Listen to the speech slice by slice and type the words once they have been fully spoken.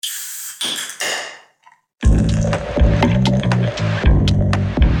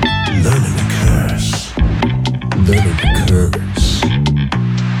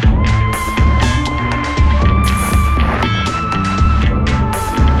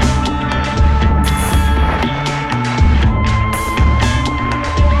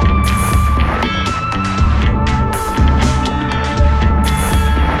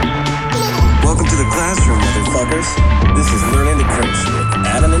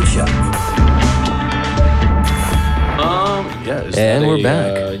And we're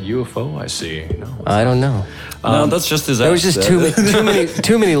back. UFO, I see. No, I don't know. No, that's just his. There was just too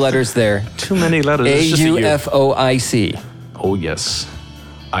many letters there. Too many letters. AUFOIC. Oh yes,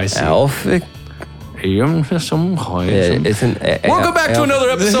 I see. Alphic. Welcome back to another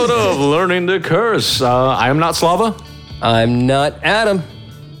episode of Learning to Curse. I am not Slava. I'm not Adam.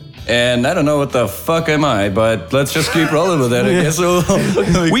 And I don't know what the fuck am I, but let's just keep rolling with it, I guess.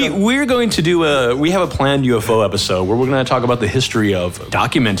 We're going to do we have a planned UFO episode where we're going to talk about the history of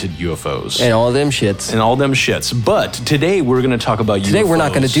documented UFOs. And all them shits. But today we're going to talk about UFOs. Today we're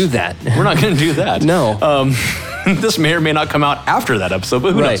not going to do that. We're not going to do that. No. This may or may not come out after that episode,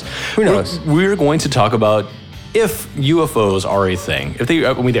 but who knows? Who knows? We're going to talk about if UFOs are a thing. They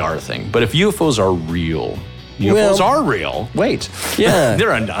are a thing. But if UFOs are real... UFOs are real. Wait. Yeah.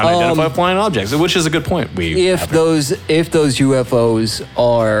 They're unidentified flying objects, which is a good point. If those UFOs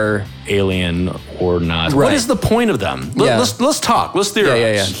are alien or not. Right. What is the point of them? Let's talk. Let's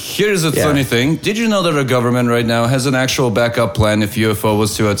theorize. Here's a funny thing. Did you know that our government right now has an actual backup plan if UFO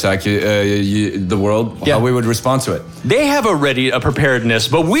was to attack the world? Yeah. How we would respond to it? They have a preparedness,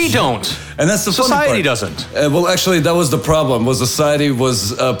 but we don't. And that's the society doesn't. Well, actually, that was the problem. Was society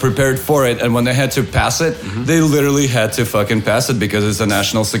was prepared for it, and when they had to pass it, they literally had to fucking pass it because it's a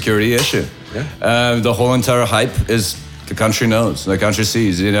national security issue. Yeah. The whole entire hype is the country knows, the country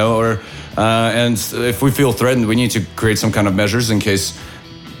sees, and if we feel threatened, we need to create some kind of measures in case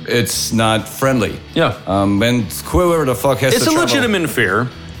it's not friendly. Yeah. And whoever the fuck has to travel... It's a legitimate fear.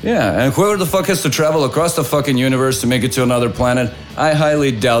 Yeah, and whoever the fuck has to travel across the fucking universe to make it to another planet, I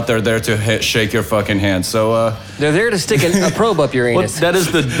highly doubt they're there to shake your fucking hand. So, they're there to stick a probe up your anus. That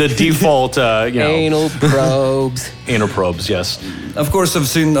is the default, Anal probes. Anal probes, yes. Of course,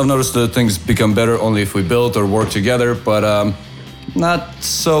 I've noticed that things become better only if we build or work together, but not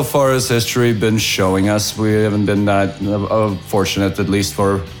so far as history been showing us. We haven't been that fortunate, at least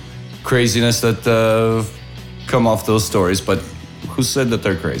for craziness that come off those stories, but... Who said that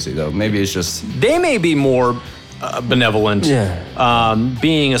they're crazy, though? Maybe it's just... They may be more benevolent,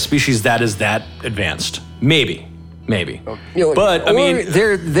 being a species that is that advanced. Maybe. But, I mean...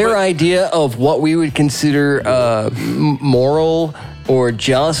 Their idea of what we would consider moral or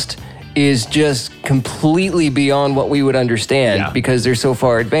just is just completely beyond what we would understand because they're so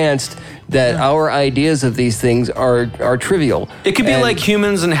far advanced that our ideas of these things are trivial. It could be like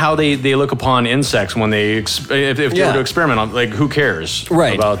humans and how they look upon insects when they if they were to experiment on, like, who cares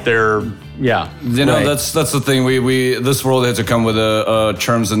about their that's the thing. We this world had to come with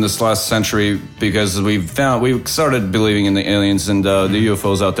terms in this last century because we started believing in the aliens and the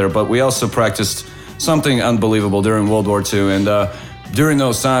UFOs out there, but we also practiced something unbelievable during World War II, and during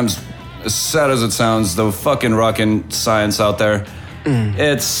those times, as sad as it sounds, the fucking rockin' science out there.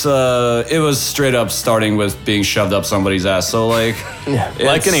 It was straight up starting with being shoved up somebody's ass. So like an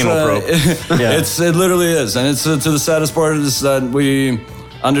anal probe. It literally is, and it's to the saddest part is that we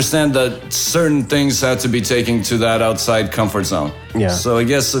understand that certain things have to be taken to that outside comfort zone. Yeah. So I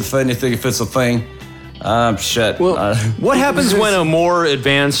guess if anything, if it's a thing, shit. Well, what happens when a more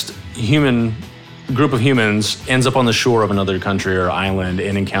advanced group of humans ends up on the shore of another country or island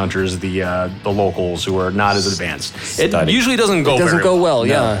and encounters the locals who are not as advanced? It usually doesn't go. It doesn't go well.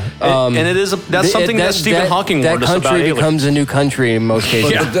 Yeah, and that's something that Stephen Hawking warned us about. That country becomes a new country in most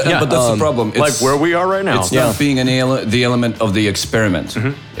cases. But that's the problem. It's, like where we are right now. It's not being the element of the experiment.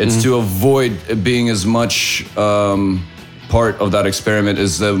 It's to avoid being as much part of that experiment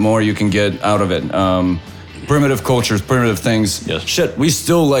as the more you can get out of it. Primitive cultures, primitive things. Yes. Shit, we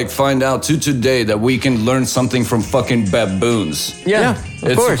still find out to today that we can learn something from fucking baboons. Yeah,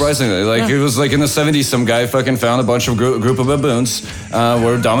 of course. Surprisingly. It was in the 70s, some guy fucking found a bunch of group of baboons.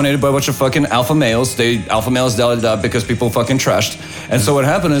 Were dominated by a bunch of fucking alpha males. Alpha males died out because people fucking trashed. And so what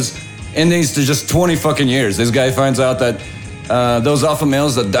happened is, in these just 20 fucking years, this guy finds out that those alpha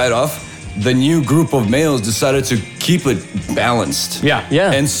males that died off, the new group of males decided to keep it balanced.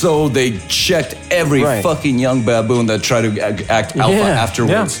 Yeah. And so they checked every fucking young baboon that tried to act alpha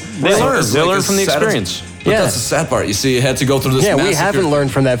afterwards. Yeah. They learn from the experience. But that's the sad part. You see, you had to go through this massacre. We haven't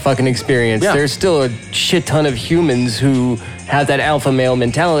learned from that fucking experience. Yeah. There's still a shit ton of humans who have that alpha male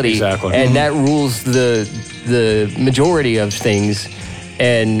mentality. Exactly. And that rules the majority of things.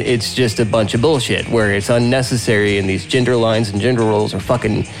 And it's just a bunch of bullshit where it's unnecessary and these gender lines and gender roles are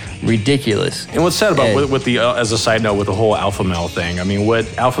fucking ridiculous. And what's sad about with the as a side note with the whole alpha male thing, I mean,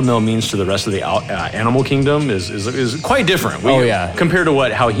 what alpha male means to the rest of the animal kingdom is quite different. Compared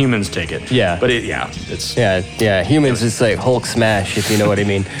to how humans take it. Yeah. But it's humans it's like Hulk smash, if you know what I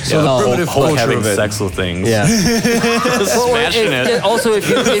mean. So the primitive Hulk having of it. sex with things. Yeah. Smashing it. Also, if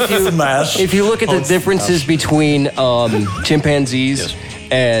you look at the differences between chimpanzees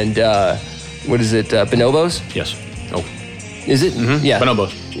and what is it, bonobos? Yes. Oh. Is it? Mm-hmm. Yeah.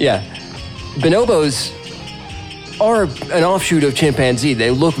 Bonobos. Yeah. Bonobos are an offshoot of chimpanzee. They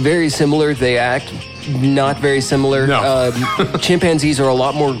look very similar. They act not very similar. No. Chimpanzees are a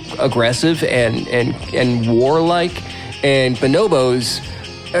lot more aggressive and warlike, and bonobos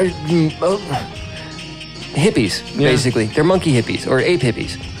are hippies, basically. They're monkey hippies or ape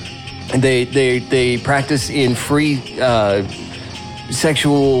hippies. And they practice in free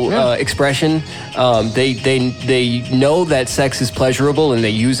sexual expression. They know that sex is pleasurable and they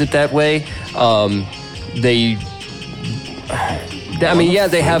use it that way. They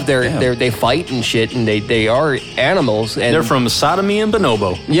have they fight and shit, and they are animals. And they're from sodomy and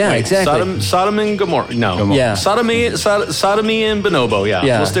bonobo. Yeah, exactly. Sodom and Gomorrah. No. Gomorrah. Yeah. Sodomy and bonobo.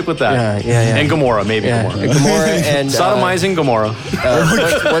 Yeah. We'll stick with that. Yeah. And Gomorrah, maybe. Yeah. Gomorrah. Gomorrah and sodomizing Gomorrah.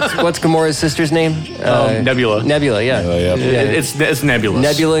 what's Gomorrah's sister's name? Nebula. Nebula. Yeah. It's nebulous.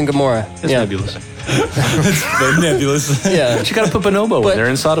 Nebula and Gomorrah. It's nebulous. It's very nebulous. Yeah. But you got to put bonobo in there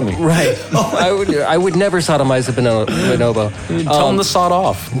in sodomy. Right. I would never sodomize a bonobo. Tell them to sod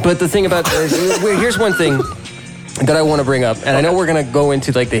off. But the thing about here's one thing that I want to bring up, and I know we're gonna go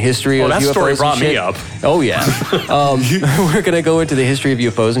into like the history of UFOs. That story brought and shit. me up. Oh yeah. We're gonna go into the history of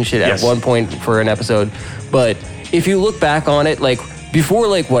UFOs and shit at one point for an episode. But if you look back on it, like before,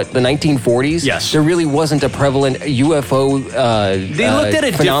 like the 1940s, there really wasn't a prevalent UFO they looked at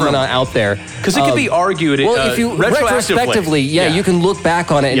it phenomenon out there. Because it could be argued if you retrospectively, you can look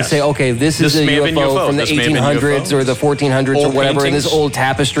back on it and say, okay, this is a UFO from the 1800s or the 1400s or whatever, in this old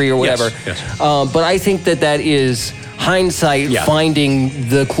tapestry or whatever. Yes. But I think that is hindsight finding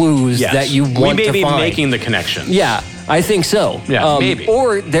the clues that you want to find. We may be making the connection. Yeah. I think so. Yeah, maybe.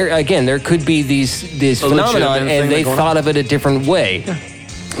 Or there could be these phenomenon, and they thought of it a different way. Yeah.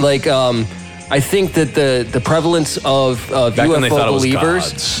 Like, I think that the prevalence of UFO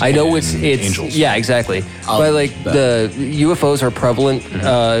believers, I know it's angels. Yeah, exactly. But like the UFOs are prevalent,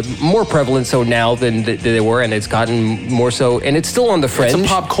 more prevalent so now than they were, and it's gotten more so, and it's still on the fringe. It's a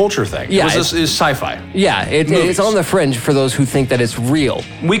pop culture thing. Yeah, it's sci-fi. Yeah, it's on the fringe for those who think that it's real.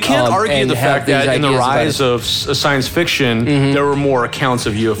 We can't argue the fact that in the rise of science fiction, there were more accounts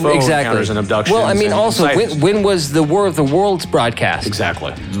of UFO encounters and abductions. Well, I mean, also, when was the War of the Worlds broadcast?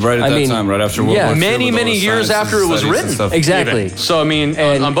 Exactly. Right at that time, right after World War II. Many years after it was written. Exactly. Even. So, I mean,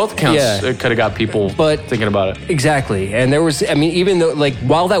 on both accounts, it could have got people thinking about it. Exactly. And there was, I mean, even though, like,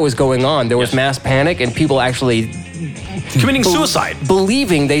 while that was going on, there was mass panic and people actually committing suicide,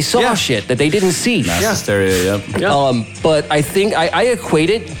 believing they saw shit that they didn't see. Mass hysteria. But I think I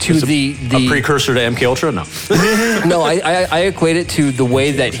equate it to a precursor to MK Ultra. No, no, I equate it to the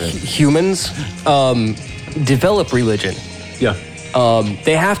way that humans develop religion. Yeah.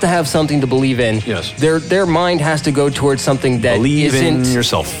 They have to have something to believe in. Yes. Their mind has to go towards something that believe isn't in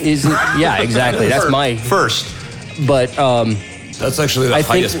yourself. Yeah, exactly. That's my first. But that's actually the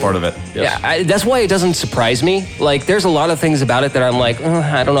highest part of it. Yes. Yeah, that's why it doesn't surprise me. Like, there's a lot of things about it that I'm like,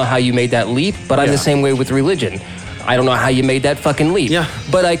 I don't know how you made that leap. But I'm the same way with religion. I don't know how you made that fucking leap. Yeah.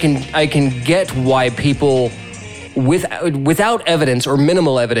 But I can get why people without evidence or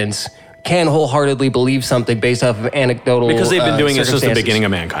minimal evidence can wholeheartly believe something based off of anecdotal because they've been doing it since the beginning of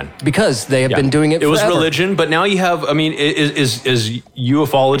mankind. Because they have been doing it forever. It was religion, but now you have, I mean, is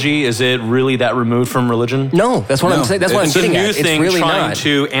ufology, is it really that removed from religion? No, that's what I'm saying. That's what I'm getting at. It's a new thing really trying not.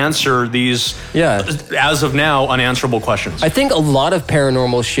 to answer these, as of now, unanswerable questions. I think a lot of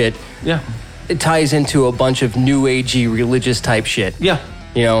paranormal shit it ties into a bunch of new agey religious type shit. Yeah.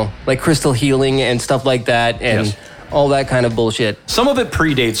 You know, like crystal healing and stuff like that, and all that kind of bullshit. Some of it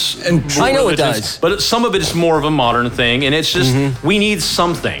predates. And I know it does. But some of it is more of a modern thing, and it's just, we need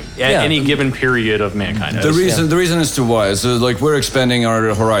something at any given period of mankind. The reason as to why is like we're expanding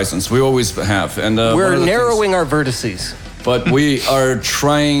our horizons. We always have. And we're narrowing our vertices. But we are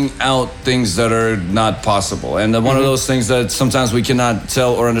trying out things that are not possible. And one of those things that sometimes we cannot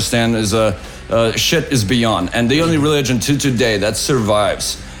tell or understand is shit is beyond. And the only religion to today that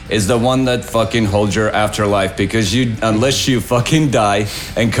survives is the one that fucking holds your afterlife, because unless you fucking die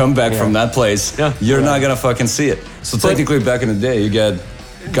and come back from that place, you're not gonna fucking see it. So technically, back in the day, you get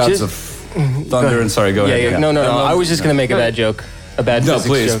gods of thunder and sorry, go ahead. No. I was just gonna make a bad joke. a bad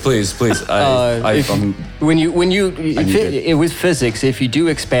physics joke. Please. With physics, if you do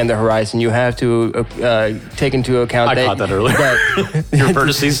expand the horizon, you have to take into account I caught that earlier. Your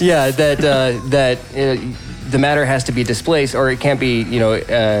vertices. Yeah, that the matter has to be displaced, or it can't be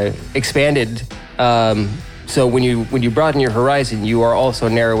expanded. So when you broaden your horizon, you are also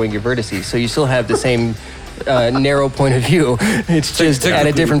narrowing your vertices. So you still have the same narrow point of view. It's just at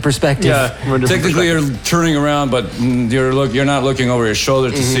a different perspective. Yeah, technically you're turning around, but you're not looking over your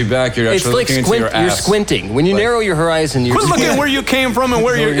shoulder to see back. You're actually looking into your ass. You're squinting. When you narrow your horizon, you're quit looking where you came from and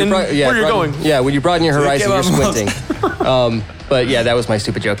where you're going. Yeah, when you broaden your horizon, you're squinting. But yeah, that was my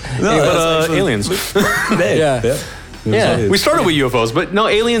stupid joke. No, aliens. Yeah. We started with UFOs, but no,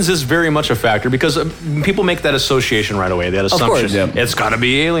 aliens is very much a factor because people make that association right away, that assumption. Of course. It's got to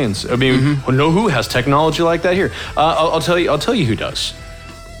be aliens. I mean, who has technology like that here? I'll tell you who does.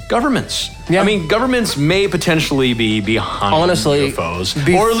 Governments. Yeah. I mean, governments may potentially be behind UFOs,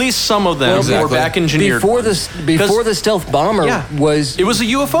 or at least some of them, or back engineered. Before the stealth bomber was it was a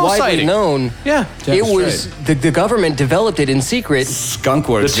UFO widely sighting. known. Yeah, it was the government developed it in secret. Skunk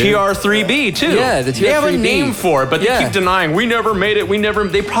works. The TR-3B too. Yeah, the TR-3B. They have a name for it, but they keep denying. We never made it.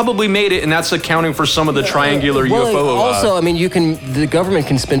 They probably made it, and that's accounting for some of the triangular UFO. Also, I mean, the government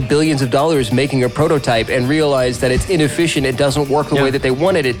can spend billions of dollars making a prototype and realize that it's inefficient. It doesn't work the way that they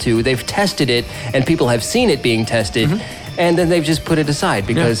wanted it to. They've tested it, and people have seen it being tested, and then they've just put it aside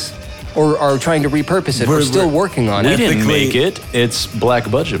because, or are trying to repurpose it. We're still working on it. We didn't make it. It's black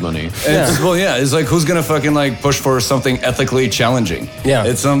budget money. It's like who's gonna fucking push for something ethically challenging? Yeah,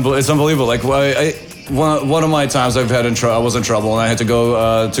 it's unbelievable. Like one of my times I was in trouble and I had to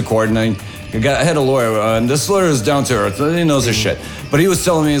go to court and I had a lawyer, and this lawyer is down to earth. He knows his shit. But he was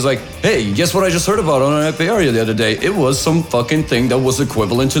telling me, he's like, hey, guess what I just heard about on an FAR the other day? It was some fucking thing that was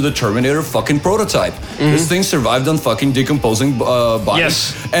equivalent to the Terminator fucking prototype. This thing survived on fucking decomposing bodies.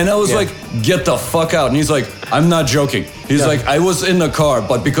 Yes. And I was like, get the fuck out. And he's like, I'm not joking. He's like, I was in the car,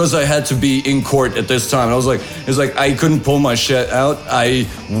 but because I had to be in court at this time, he's like, I couldn't pull my shit out. I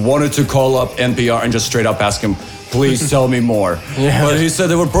wanted to call up NPR and just straight up ask him, please tell me more. But he said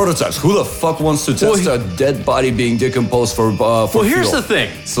they were prototypes. Who the fuck wants to test a dead body being decomposed for Well, here's fuel? the thing.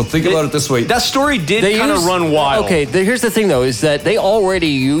 So think about it this way. That story did kind of run wild. Okay, here's the thing, though, is that they already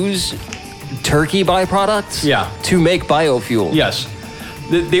use turkey byproducts to make biofuel. Yes.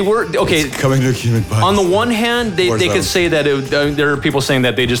 They were, okay. It's coming to human bodies. On the one hand, they could say that there are people saying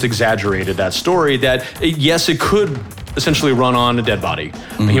that they just exaggerated that story, that yes, it could essentially run on a dead body,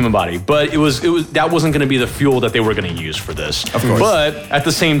 a human body, but it was that wasn't going to be the fuel that they were going to use for this. Of course. But at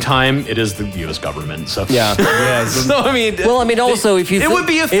the same time, it is the U.S. government, so so I mean, also if you it would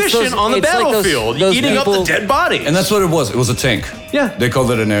be efficient on the battlefield, those eating up the dead bodies, and that's what it was. It was a tank. Yeah, they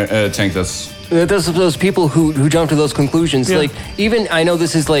called it a tank. Those people who jump to those conclusions, like even I know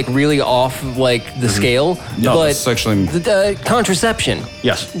this is like really off like the scale, but actually the contraception.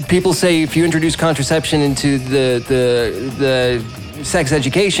 Yes, people say if you introduce contraception into the sex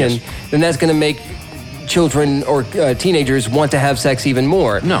education, then that's going to make children or teenagers want to have sex even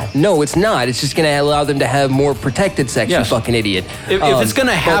more. No, it's not. It's just going to allow them to have more protected sex. You fucking idiot. If it's going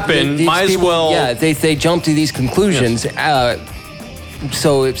to happen, might as well. Yeah, they jump to these conclusions.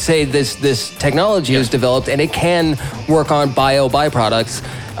 So say this technology is developed and it can work on byproducts.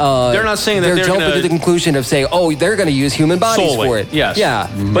 They're not saying that they're jumping to the conclusion of saying, oh, they're going to use human bodies for it. Yes. Yeah.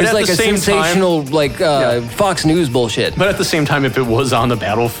 But it's at like the a same sensational Fox News bullshit. But at the same time, if it was on the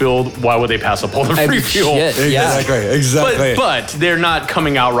battlefield, why would they pass up all the free fuel? Exactly. But they're not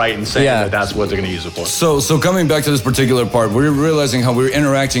coming out right and saying that that's what they're going to use it for. So coming back to this particular part, we're realizing how we're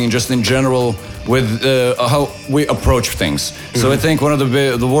interacting just in general with how we approach things. So I think one of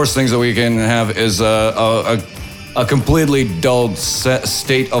the worst things that we can have is a completely dulled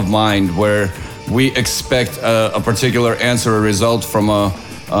state of mind where we expect a particular answer or result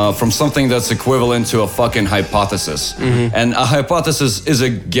from something that's equivalent to a fucking hypothesis. And a hypothesis is a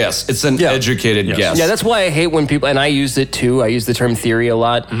guess. It's an educated guess. Yeah, that's why I hate when people, and I use it too, I use the term theory a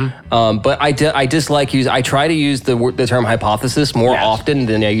lot, but I dislike I try to use the term hypothesis more often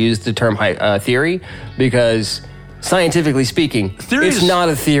than I use the term theory, because scientifically speaking, it's not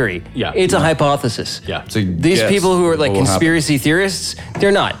a theory. It's a hypothesis. These people who are like conspiracy theorists,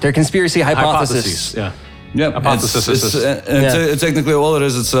 they're not. They're conspiracy hypotheses. Hypothesis. Technically, all it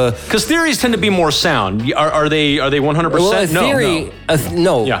is, it's because theories tend to be more sound. Are they 100%? Well,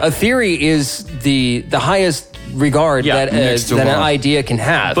 a theory is the highest regard that an idea can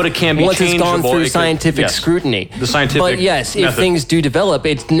have. But it can be once it's gone through scientific scrutiny. The scientific But yes, if things do develop,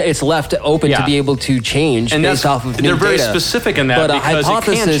 it's left open to be able to change and based off of new data. They're very data. specific in that. But a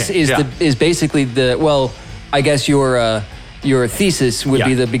hypothesis is basically I guess your thesis would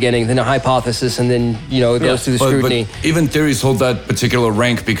be the beginning, then a hypothesis, and then it goes through the scrutiny. But even theories hold that particular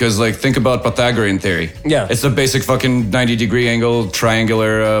rank because, like, think about Pythagorean theory. Yeah, it's the basic fucking 90-degree angle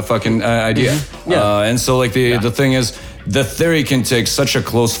triangular fucking idea. Mm-hmm. Yeah, and so like the thing is, the theory can take such a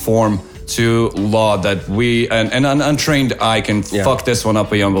close form to law that an untrained eye can fuck this one up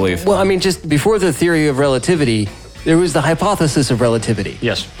beyond belief. Well, I mean, just before the theory of relativity, there was the hypothesis of relativity.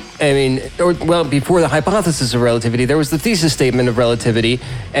 Yes. I mean, before the hypothesis of relativity, there was the thesis statement of relativity,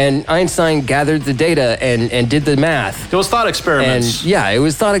 and Einstein gathered the data and did the math. It was thought experiments. And it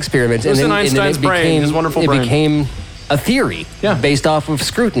was thought experiments. It was in Einstein's brain, his wonderful brain. It became a theory based off of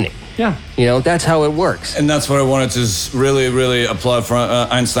scrutiny. Yeah. That's how it works. And that's what I wanted to really, really applaud for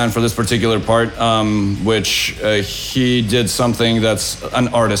Einstein for this particular part, which he did something that's an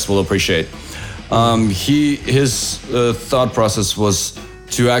artist will appreciate. His thought process was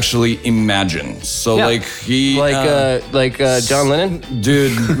to actually imagine. So like John Lennon?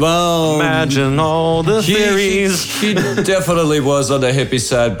 Dude, well... Imagine all the theories. He definitely was on the hippie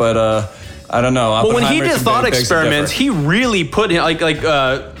side, but... I don't know. Well, when he did thought experiments, he really put in,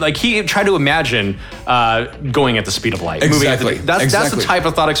 like he tried to imagine going at the speed of light. Exactly. That's the type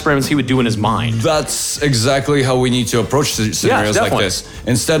of thought experiments he would do in his mind. That's exactly how we need to approach scenarios like this.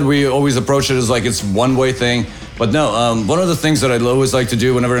 Instead, we always approach it as like it's one-way thing. But no, one of the things that I always like to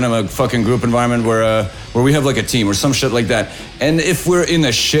do whenever I'm in a fucking group environment where we have like a team or some shit like that, and if we're in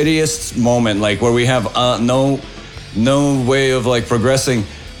the shittiest moment, like where we have no way of like progressing,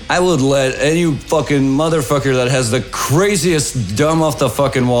 I would let any fucking motherfucker that has the craziest dumb off the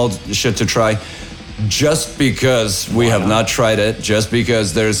fucking wall shit to try, just because we have not tried it, just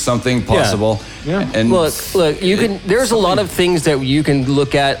because there's something possible. Yeah. And look, there's a lot of things that you can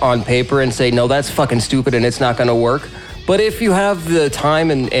look at on paper and say, no, that's fucking stupid and it's not going to work. But if you have the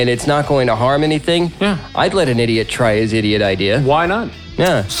time and it's not going to harm anything, I'd let an idiot try his idiot idea. Why not?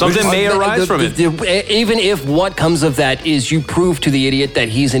 Yeah. Something may arise from it. Even if what comes of that is you prove to the idiot that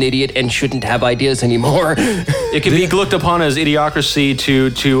he's an idiot and shouldn't have ideas anymore. It can be looked upon as idiocracy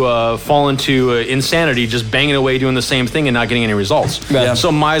to fall into insanity, just banging away doing the same thing and not getting any results. Yeah.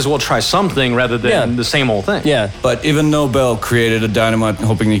 So might as well try something rather than the same old thing. Yeah. But even Nobel created a dynamite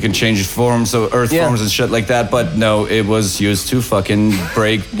hoping he can change forms of earth forms and shit like that. But no, it was used to fucking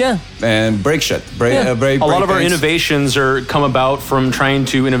break and break shit. A lot of our innovations come about from trying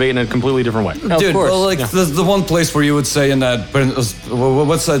to innovate in a completely different way. Dude, well, like the one place where you would say in that,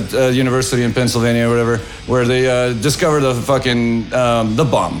 what's that university in Pennsylvania or whatever, where they discovered the fucking, the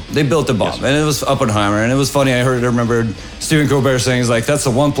bomb. They built the bomb, and it was Oppenheimer, and it was funny, I remember Stephen Colbert saying, like, that's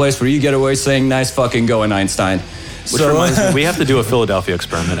the one place where you get away saying, nice fucking going, Einstein. Which reminds me, we have to do a Philadelphia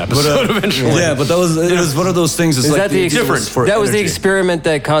experiment episode eventually. Yeah, but it was one of those things. It's like that was the experiment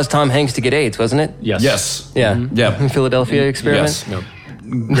that caused Tom Hanks to get AIDS, wasn't it? Yes. Yeah. Mm-hmm. Yeah. Philadelphia experiment. Yes.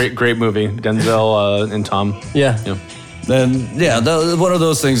 Yep. Great movie. Denzel and Tom. Yeah. Then one of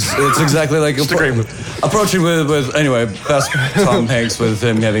those things. It's exactly like a great movie. Approaching with anyway, past Tom Hanks with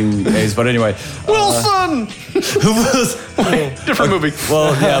him having AIDS, but anyway, Wilson. Different movie.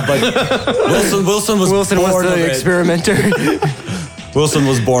 Well, yeah, but Wilson was born the experimenter. Wilson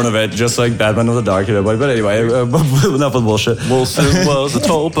was born of it, just like Batman of the Dark. But anyway, enough of bullshit. Wilson was a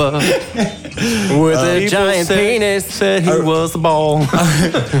tulpa with a giant penis. Said he was the ball.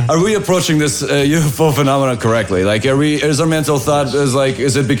 Are we approaching this UFO phenomenon correctly? Like, is our mental thought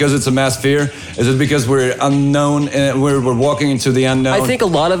is it because it's a mass fear? Is it because we're unknown and we're walking into the unknown? I think a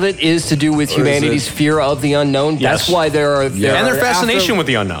lot of it is to do with humanity's fear of the unknown. Yes. That's why there are and their fascination with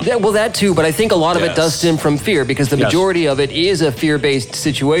the unknown. Yeah, well, that too, but I think a lot of it does stem from fear because the majority of it is a fear-based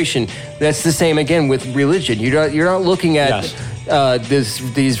situation. That's the same again with religion. You're not looking at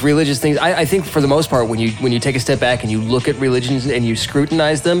these religious things. I think for the most part, when you take a step back and you look at religions and you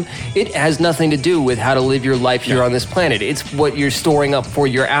scrutinize them, it has nothing to do with how to live your life here on this planet. It's what you're storing up for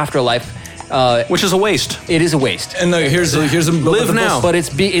your afterlife. Which is a waste. It is a waste. And here's a live now. But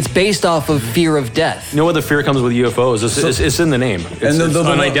it's based off of fear of death. You know what the fear comes with UFOs? It's in the name. It's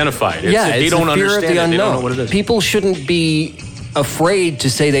unidentified. They don't the fear understand of the unknown. They don't know what it is. People shouldn't be afraid to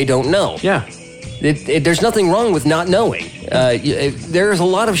say they don't know. Yeah. There's nothing wrong with not knowing. There's a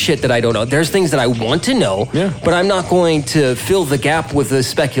lot of shit that I don't know. There's things that I want to know, but I'm not going to fill the gap with the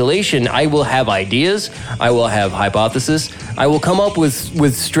speculation. I will have ideas. I will have hypotheses. I will come up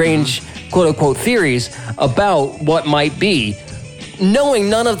with strange, quote-unquote, theories about what might be, knowing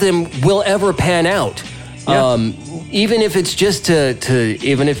none of them will ever pan out. Yeah. Even if it's just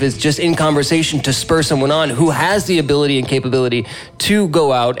even if it's just in conversation to spur someone on who has the ability and capability to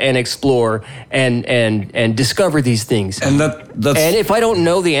go out and explore and discover these things. And that's and if I don't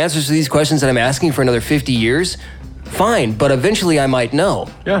know the answers to these questions that I'm asking for another 50 years, fine, but eventually I might know.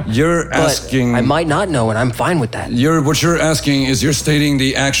 Yeah. You're asking. I might not know, and I'm fine with that. What you're asking is you're stating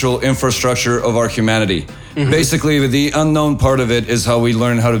the actual infrastructure of our humanity. Basically, the unknown part of it is how we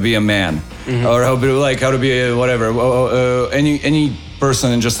learn how to be a man, or how to be a whatever. Any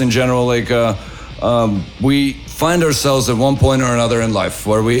person, and just in general, we find ourselves at one point or another in life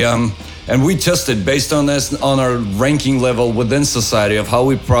where we and we tested based on this, on our ranking level within society of how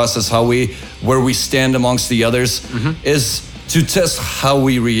we process, where we stand amongst the others, is to test how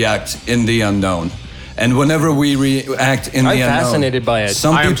we react in the unknown. And whenever we react in the unknown, I'm fascinated by it.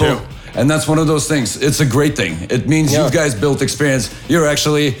 Some people, and that's one of those things. It's a great thing. It means you guys built experience. You're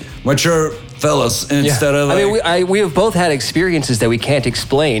actually mature fellas instead of. We have both had experiences that we can't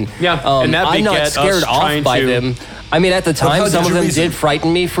explain. Yeah, and that I'm not scared off by them. I mean, at the time, some of them did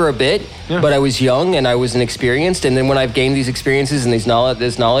frighten me for a bit, but I was young and I was inexperienced. And then when I've gained these experiences and this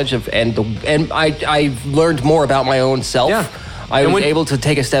knowledge of, and I've learned more about my own self. I was able to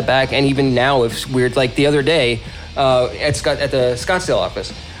take a step back, and even now, it's weird. Like the other day, at the Scottsdale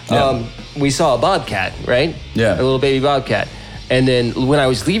office, we saw a bobcat, right? Yeah, a little baby bobcat. And then when I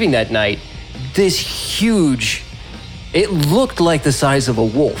was leaving that night, this huge. It looked like the size of a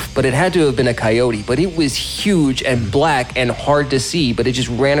wolf, but it had to have been a coyote. But it was huge and black and hard to see, but it just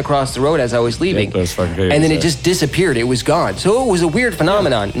ran across the road as I was leaving. And then it just disappeared. It was gone. So it was a weird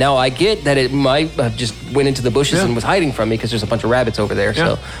phenomenon. Now, I get that it might have just went into the bushes and was hiding from me because there's a bunch of rabbits over there.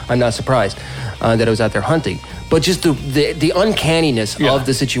 So I'm not surprised that I was out there hunting. But just the uncanniness of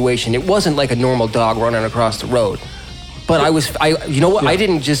the situation. It wasn't like a normal dog running across the road. But I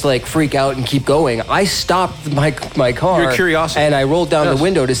didn't just freak out and keep going. I stopped my car. Your curiosity. And I rolled down the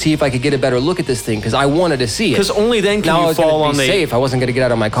window to see if I could get a better look at this thing because I wanted to see it. Because only then can you fall on the... safe. I wasn't going to get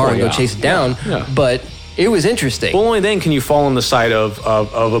out of my car and go chase it down. But it was interesting. Well, only then can you fall on the side of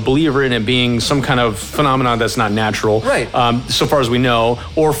a believer in it being some kind of phenomenon that's not natural. Right. So far as we know.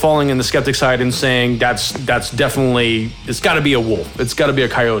 Or falling in the skeptic side and saying that's definitely... It's got to be a wolf. It's got to be a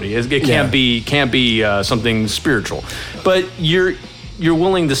coyote. It can't be something spiritual. But you're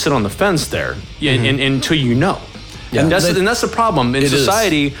willing to sit on the fence there until you know. Yeah. And that's the problem in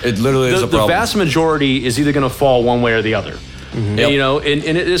society. It literally is a problem. The vast majority is either going to fall one way or the other. And,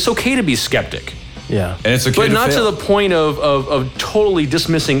 and it's okay to be skeptic. Yeah, and it's okay, but not to the point of totally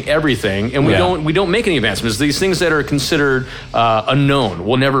dismissing everything. And we don't make any advancements. These things that are considered unknown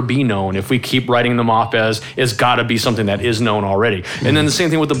will never be known if we keep writing them off as it's got to be something that is known already. And then the same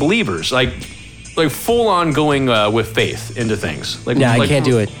thing with the believers, like full on going with faith into things. I can't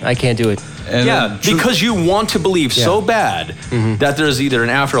do it. I can't do it. And because you want to believe so bad that there's either an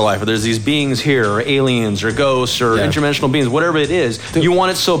afterlife or there's these beings here or aliens or ghosts or interdimensional beings, whatever it is, you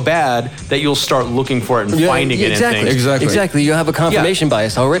want it so bad that you'll start looking for it and finding it in things. Exactly. You have a confirmation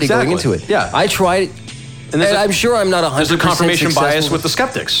bias already going into it. Yeah. I tried it. And I'm sure I'm not 100% There's a confirmation successful. bias with the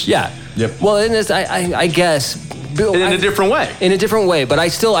skeptics. Yeah. Yep. Well, I guess... In a different way. In a different way, but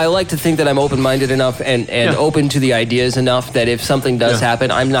I like to think that I'm open-minded enough and open to the ideas enough that if something does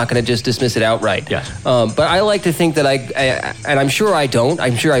happen, I'm not going to just dismiss it outright. Yeah. But I like to think that and I'm sure I don't.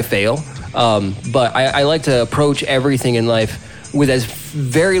 I'm sure I fail. But I like to approach everything in life with as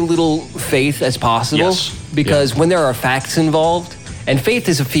very little faith as possible. Yes. Because when there are facts involved, and faith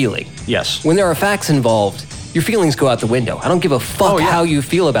is a feeling. Yes. When there are facts involved, your feelings go out the window. I don't give a fuck how you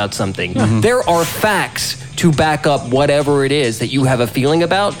feel about something. There are facts to back up whatever it is that you have a feeling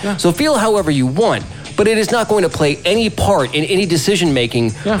about. So feel however you want, but it is not going to play any part in any decision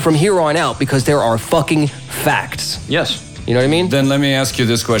making from here on out because there are fucking facts. Yes. You know what I mean? Then let me ask you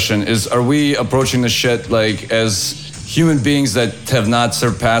this question: are we approaching the shit as human beings that have not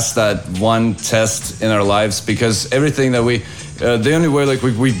surpassed that one test in our lives? Because everything that the only way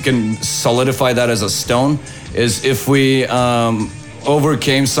we can solidify that as a stone is if we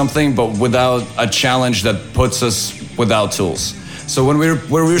overcame something, but without a challenge that puts us without tools. So when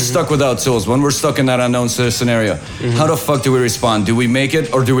we're stuck without tools, when we're stuck in that unknown scenario, how the fuck do we respond? Do we make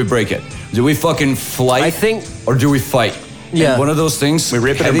it or do we break it? Do we fucking flight or do we fight? Yeah. And one of those things, we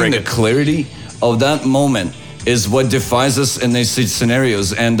rip it and break it. Clarity of that moment is what defies us in these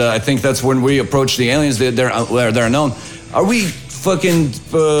scenarios. And I think that's when we approach the aliens, they're unknown. Are we fucking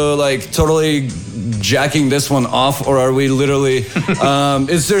totally jacking this one off, or are we literally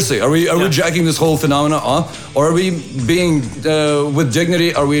seriously, are we jacking this whole phenomena off, or are we being with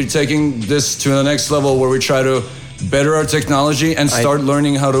dignity, are we taking this to the next level where we try to better our technology and start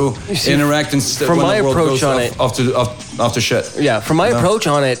learning how to interact from my approach on it off to shit. Yeah, from my approach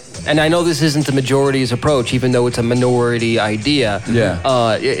on it, and I know this isn't the majority's approach, even though it's a minority idea. Yeah.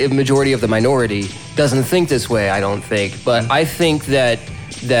 A majority of the minority doesn't think this way, I don't think. But I think that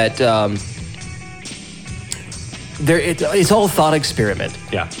it's all thought experiment.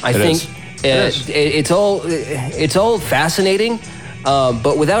 Yeah, I think it's all fascinating,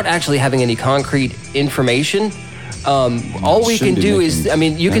 but without actually having any concrete information. All we can do is, I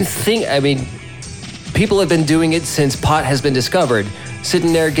mean, you can think. I mean, people have been doing it since pot has been discovered.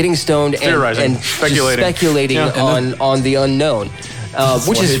 Sitting there, getting stoned, and speculating on the unknown,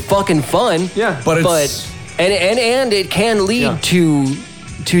 which is fucking fun. Yeah, but it can lead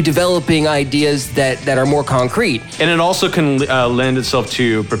to developing ideas that are more concrete. And it also can lend itself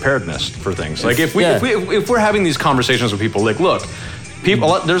to preparedness for things. Like if we're having these conversations with people, like, look,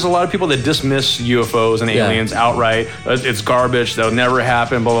 there's a lot of people that dismiss UFOs and aliens outright. It's garbage. That'll never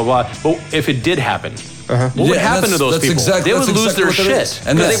happen. Blah blah blah. But if it did happen, what would happen to those people? They would lose their shit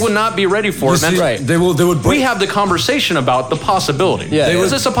because they would not be ready for it. Right. They would. We have the conversation about the possibility. Yeah. Is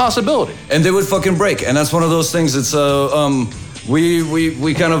this a possibility? And they would fucking break. And that's one of those things. It's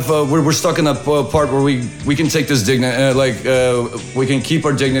we kind of we're stuck in that part where we can take this dignity, we can keep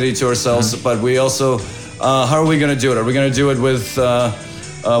our dignity to ourselves, but we also. How are we going to do it? Are we going to do it with how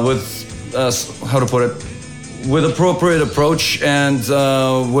to put it, with appropriate approach and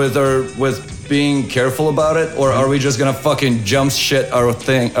with being careful about it, or are we just going to fucking jump shit our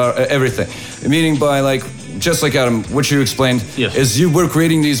thing, everything? Meaning by like, just like Adam, what you explained, is we're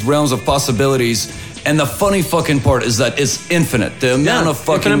creating these realms of possibilities. And the funny fucking part is that it's infinite. The amount of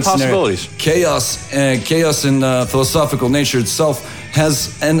fucking possibilities, chaos in philosophical nature itself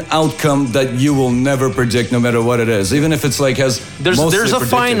has an outcome that you will never predict, no matter what it is. Even if it's like there's a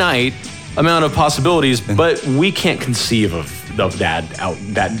finite amount of possibilities, but we can't conceive of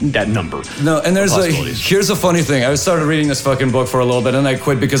that number. No, and here's a funny thing. I started reading this fucking book for a little bit, and I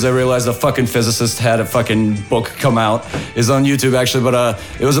quit because I realized a fucking physicist had a fucking book come out. It's on YouTube actually, but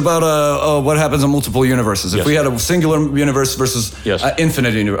it was about what happens in multiple universes. If we had a singular universe versus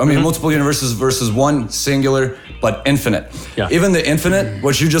infinite universe, I mean multiple universes versus one singular but infinite. Yeah. Even the infinite,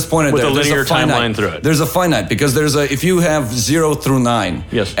 what you just pointed with there, a linear timeline through it. There's a finite because if you have 0 through 9,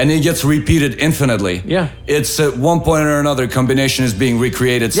 and it gets repeated infinitely, it's at one point or another combination is being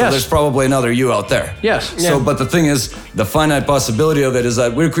recreated, so there's probably another you out there. So, but the thing is, the finite possibility of it is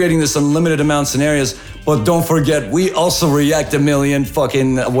that we're creating this unlimited amount of scenarios, but don't forget, we also react a million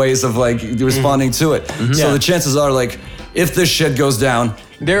fucking ways of like responding to it. So the chances are like, if this shit goes down,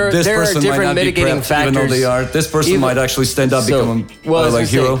 there are different mitigating factors. Even though they are, this person might actually stand up, become a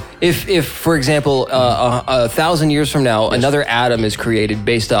hero. If, for example, 1,000 years from now, another atom is created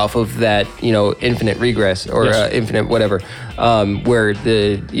based off of that, infinite regress or infinite whatever, where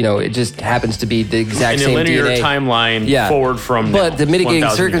it just happens to be the exact same DNA. In a linear timeline forward from But the mitigating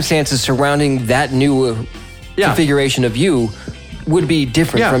circumstances surrounding that new configuration of you would be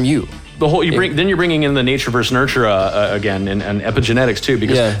different from you. Then you're bringing in the nature versus nurture again, and epigenetics too,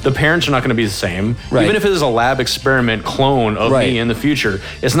 because the parents are not going to be the same. Right. Even if it is a lab experiment clone of me in the future,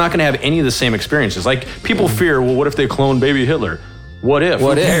 it's not going to have any of the same experiences. Like people fear, well, what if they clone baby Hitler? What if?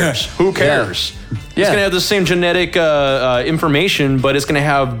 Who cares? Who cares? It's going to have the same genetic information, but it's going to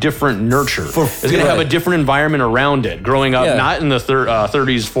have different nurture. It's going to have a different environment around it. Growing up, not in the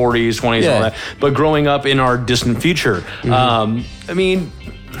 30s, 40s, 20s, all that, but growing up in our distant future. I mean,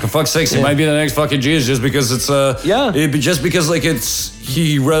 for fuck's sakes, he might be the next fucking Jesus just because it's just because like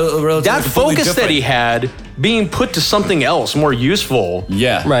relatively that focus different. That he had being put to something else more useful.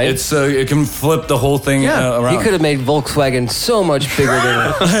 Yeah, right. It's it can flip the whole thing around. He could have made Volkswagen so much bigger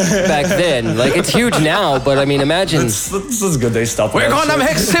than back then. Like it's huge now, but I mean, imagine. This is good. They stopped. We're gonna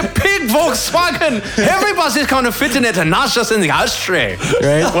make the big Volkswagen. Everybody's gonna fit in it, and not just in the ashtray.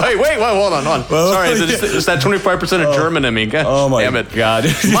 Right? Wait, hold on. Well, sorry, it's that 25% of German in me. Oh my damn it, God!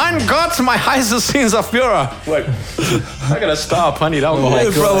 Mein Gott, my heiße Scenes of Führer. Wait, I gotta stop. I need alcohol.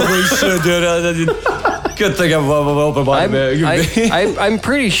 You probably should, dude. Good thing I'm open minded. I'm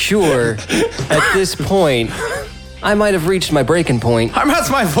pretty sure at this point I might have reached my breaking point. I'm at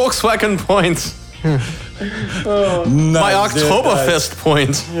my Volkswagen point. My Oktoberfest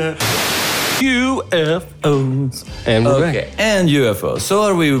point. UFOs. And and UFOs. So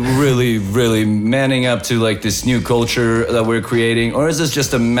are we really, really manning up to like this new culture that we're creating, or is this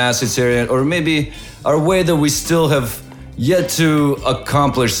just a mass hysteria, or maybe our way that we still have yet to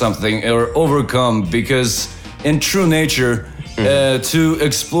accomplish something or overcome? Because in true nature, to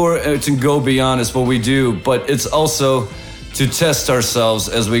explore, to go beyond is what we do, but it's also to test ourselves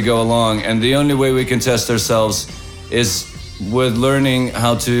as we go along. And the only way we can test ourselves is with learning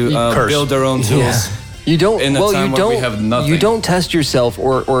how to build our own tools. Yeah. You don't. You don't test yourself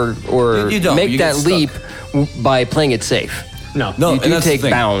or make that leap by playing it safe. No. You do take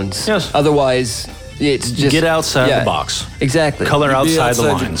bounds. Yes. Otherwise, it's just get outside the box. Exactly. Color outside the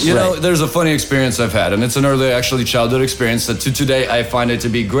lines. You know, there's a funny experience I've had, and it's an early, actually, childhood experience that to today I find it to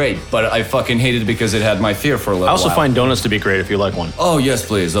be great, but I fucking hate it because it had my fear for a little while. I also find donuts to be great if you like one. Oh, yes,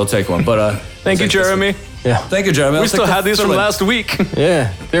 please. I'll take one. But Thank you, Jeremy. Yeah. Thank you, Jeremy. We still had these from last week.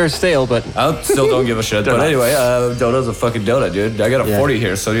 Yeah, they're stale, but I still don't give a shit. But anyway, donut's a fucking donut, dude. I got a 40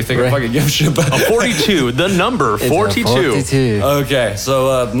 here, so do you think I fucking give a shit about a 42? The number 42. 42. Okay,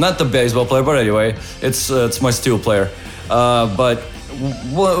 so not the baseball player, but anyway, it's my steel player. But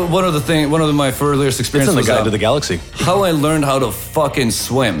one of my earliest experiences was the Guide to the Galaxy. How I learned how to fucking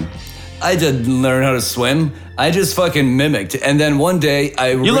swim. I didn't learn how to swim. I just fucking mimicked. And then one day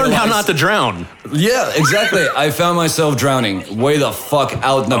You learned how not to drown. Yeah, exactly. I found myself drowning way the fuck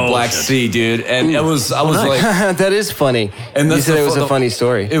out in the Black Sea, dude. And I was like... that is funny. And you said it was a funny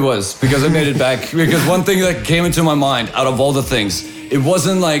story. It was, because I made it back. Because one thing that came into my mind, out of all the things, it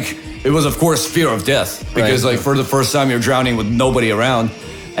wasn't like... It was, of course, fear of death. Because, like, for the first time, you're drowning with nobody around.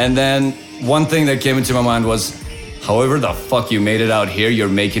 And then one thing that came into my mind was, however the fuck you made it out here, you're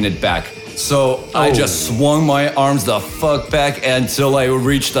making it back. So I just swung my arms the fuck back until I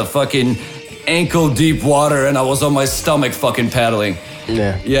reached the fucking ankle deep water and I was on my stomach fucking paddling.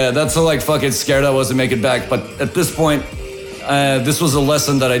 Yeah, that's how like fucking scared I was to make it back. But at this point, this was a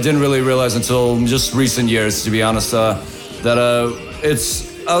lesson that I didn't really realize until just recent years, to be honest.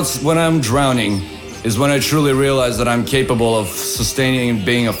 It's when I'm drowning is when I truly realize that I'm capable of sustaining and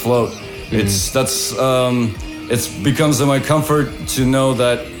being afloat. It becomes my comfort to know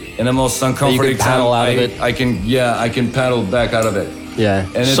that in the most uncomfortable time, I can paddle back out of it. Yeah.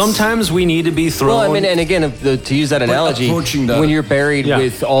 And sometimes we need to be thrown. Well, I mean, and again, to use that analogy, when you're buried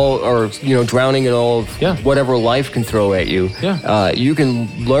with drowning in all of whatever life can throw at you, you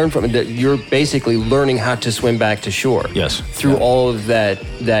can learn from it that you're basically learning how to swim back to shore. Yes. Through all of that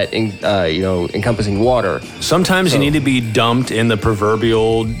encompassing water. Sometimes you need to be dumped in the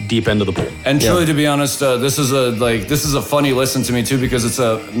proverbial deep end of the pool. And truly, to be honest, this is a funny lesson to me too, because it's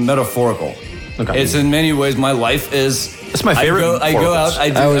a metaphorical. Okay. It's in many ways my life is. It's my favorite. I go out.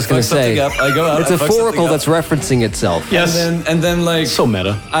 I was going to say. I go out. It's a foracle that's referencing itself. Yes. And then like so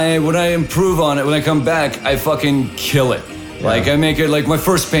meta. When I improve on it, when I come back, I fucking kill it. Yeah. Like I make it like my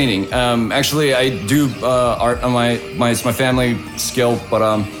first painting. Actually, I do art on it's my family skill, but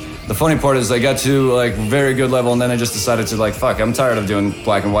the funny part is I got to like very good level, and then I just decided to like fuck. I'm tired of doing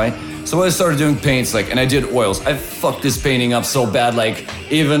black and white. So I started doing paints, and I did oils. I fucked this painting up so bad, like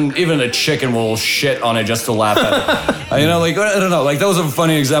even a chicken will shit on it just to laugh at it. I don't know, like that was a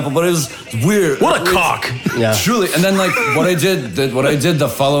funny example, but it was weird. What a cock! Yeah, truly. And then like what I did the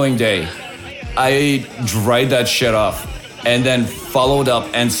following day, I dried that shit off, and then followed up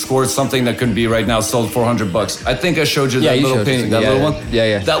and scored something that could be right now sold $400. I think I showed you that little painting, that little one.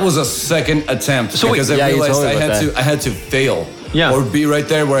 Yeah. That was a second attempt because I realized I had to fail. Yeah. Or be right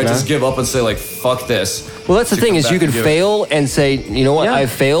there where I just give up and say like, fuck this. Well, that's the thing is you can fail and say, you know what, I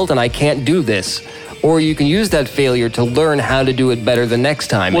failed and I can't do this. Or you can use that failure to learn how to do it better the next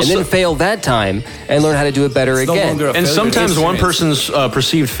time. Well, and then fail that time and learn how to do it better again. And sometimes one person's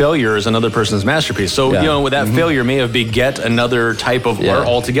perceived failure is another person's masterpiece. So, with that failure may have beget another type of art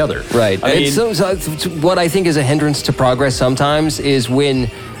altogether. Right. I mean, what I think is a hindrance to progress sometimes is when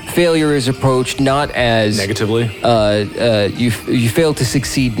failure is approached not as negatively. You fail to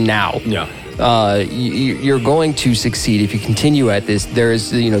succeed now. Yeah. You're going to succeed if you continue at this. There is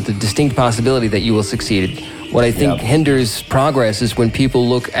the distinct possibility that you will succeed. What I think hinders progress is when people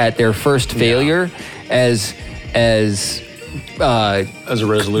look at their first failure as a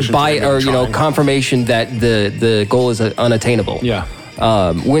resolution confirmation that the goal is unattainable. Yeah.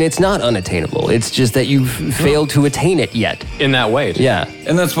 When it's not unattainable, it's just that you've failed to attain it yet. In that way. Yeah.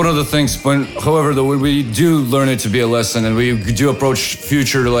 And that's one of the things, however, though, we do learn it to be a lesson, and we do approach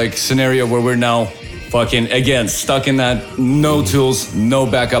future like scenario where we're now fucking, again, stuck in that no tools, no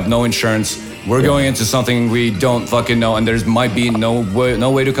backup, no insurance. We're going into something we don't fucking know, and there might be no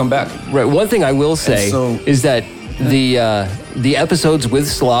way to come back. Right. One thing I will say is that the episodes with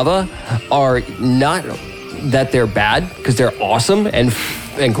Slava are not that they're bad, because they're awesome and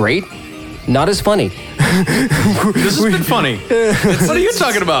great. Not as funny. This has been funny. What are you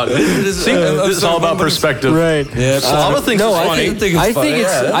talking about? It's all about perspective. Right. Yeah. Slava thinks it's funny.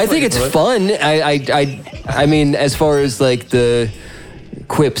 I think it's fun. I mean, as far as like the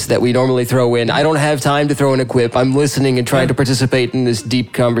quips that we normally throw in, I don't have time to throw in a quip. I'm listening and trying to participate in this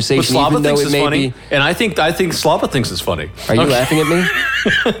deep conversation. But Slava even though thinks it may funny, be... and I think Slava thinks it's funny. Are you laughing at me?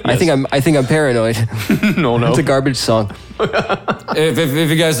 Yes. I think I'm paranoid. No. It's a garbage song. if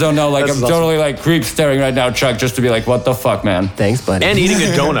you guys don't know, like I'm totally like creep staring right now, Chuck, just to be like, what the fuck, man? Thanks, buddy. And eating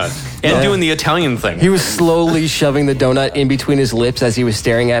a donut. And doing the Italian thing. He was slowly shoving the donut in between his lips as he was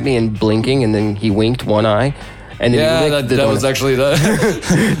staring at me and blinking, and then he winked one eye. And then that was actually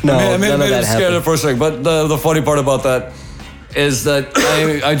the... No, I mean, none of that scared happened. for a second, but the funny part about that is that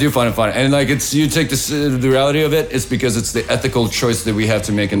I do find it funny. And like, it's, you take the reality of it, it's because it's the ethical choice that we have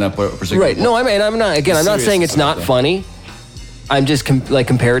to make in that particular... Right, no, I mean, I'm not saying it's not funny. I'm just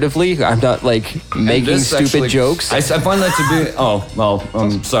comparatively, I'm not like making stupid jokes. I find that to be. Oh well,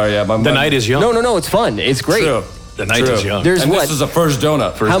 I'm sorry. Yeah, the night is young. No, it's fun. It's great. True. The night is young. There's and this is the first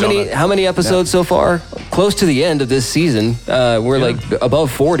donut. How many episodes so far? Close to the end of this season. We're like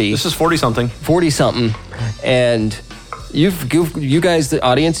above 40. This is 40 something. 40 something, and you guys, the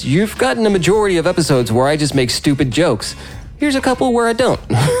audience, you've gotten a majority of episodes where I just make stupid jokes. Here's a couple where I don't.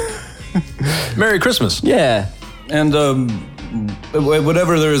 Merry Christmas. Yeah. And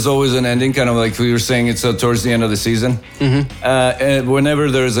whatever, there is always an ending, kind of like we were saying, it's towards the end of the season. Mm-hmm. And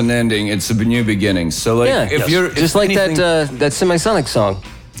whenever there's an ending, it's a new beginning. So like, if you're just like that Semisonic song.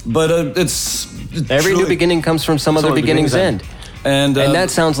 But it's every new beginning comes from some other beginning's end. And that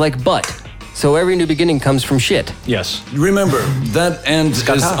sounds like but. So every new beginning comes from shit. Yes. Remember, that end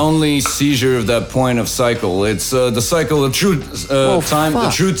is only seizure of that point of cycle. It's the cycle, the true time.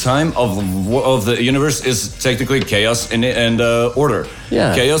 The true time of the universe is technically chaos and order.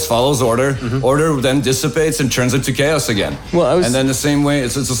 Yeah. Chaos follows order. Mm-hmm. Order then dissipates and turns into chaos again. Well, and then the same way,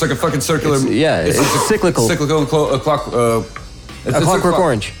 it's just like a fucking circular. It's cyclical. Cyclical clock. A Clockwork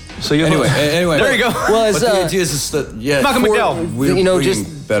Orange. So anyway, there you go. Well, but the idea is just that, Malcolm McDowell.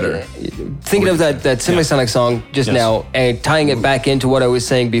 Just better. Thinking of that Semisonic song just now and tying it back into what I was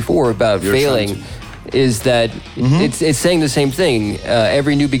saying before about failing, is that it's saying the same thing.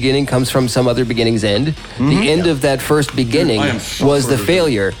 Every new beginning comes from some other beginning's end. Mm-hmm. The end of that first beginning was the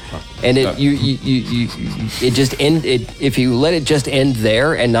failure, and it just end. If you let it just end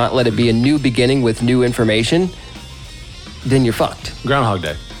there and not let it be a new beginning with new information, then you're fucked. Groundhog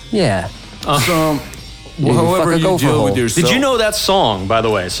Day. Yeah. So, however you deal with yourself. Did you know that song, by the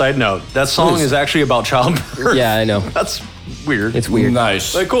way? Side note, that song is actually about childbirth. Yeah, I know. That's weird. It's weird.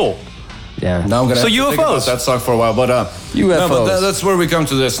 Nice. Like, cool. Yeah. Now I'm gonna have to think about that song for a while, but UFOs. No, but that's where we come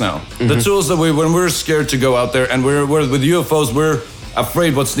to this now. Mm-hmm. The tools that when we're scared to go out there, and we're with UFOs, we're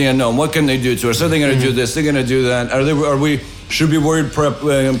afraid what's the unknown. What can they do to us? Are they going to do this? They're going to do that? Are we? Should be worried,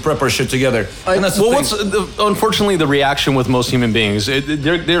 prep our shit together. And that's unfortunately the reaction with most human beings?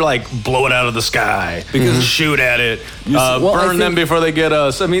 They're like, blow it out of the sky, because shoot at it, burn them before they get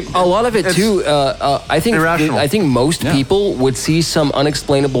us. I mean, a lot of it too. I think most people would see some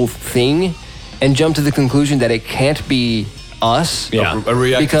unexplainable thing and jump to the conclusion that it can't be us. Yeah,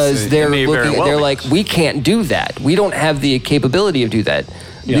 because they're looking. They're like, we can't do that. We don't have the capability of do that.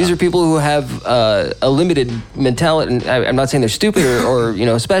 Yeah. These are people who have a limited mentality. And I'm not saying they're stupid or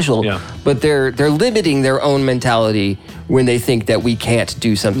special, but they're limiting their own mentality when they think that we can't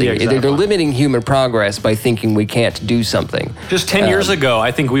do something. Yeah, exactly. They're limiting human progress by thinking we can't do something. Just 10 years ago,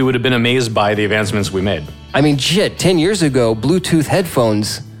 I think we would have been amazed by the advancements we made. I mean, shit, 10 years ago, Bluetooth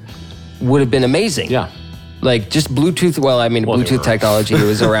headphones would have been amazing. Yeah. Like just Bluetooth, Bluetooth technology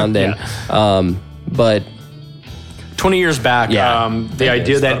was around then. But 20 years back, the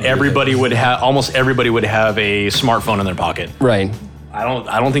idea that almost everybody would have a smartphone in their pocket. Right.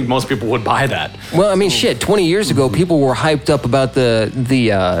 I don't think most people would buy that. Well, I mean, shit. 20 years ago, people were hyped up about the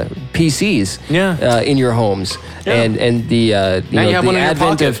PCs in your homes, and the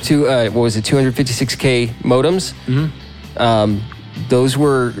advent of 256K modems. Mm-hmm. Those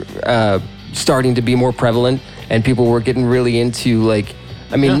were starting to be more prevalent, and people were getting really into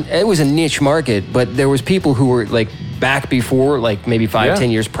it was a niche market, but there was people who were like back before, like maybe 5-10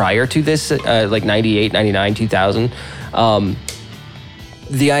 years prior to this, like 98, 99, 2000.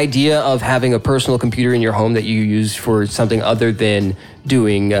 The idea of having a personal computer in your home that you use for something other than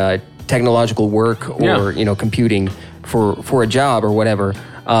doing technological work or computing for a job or whatever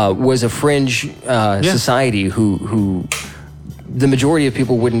was a fringe society who the majority of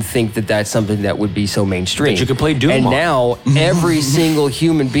people wouldn't think that that's something that would be so mainstream. That you could play Doom and now every single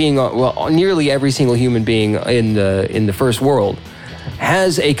human being, nearly every single human being in the first world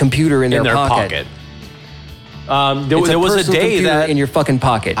has a computer in their pocket. There was a day that in your fucking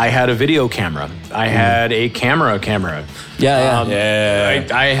pocket. I had a video camera. I had a camera. I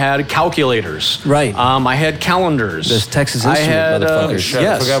had calculators. Right. I had calendars. Those Texas Instrument motherfuckers.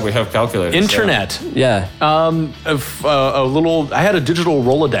 I forgot we have calculators. Internet. Yeah. I had a digital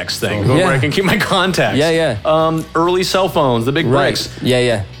Rolodex thing where I can keep my contacts. Early cell phones, the big bricks.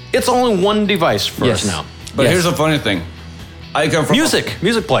 Yeah. It's only one device for us now. But here's a funny thing. I come from music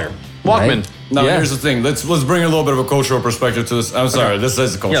player, Walkman. Right. Now, here's the thing. Let's bring a little bit of a cultural perspective to this. I'm sorry, this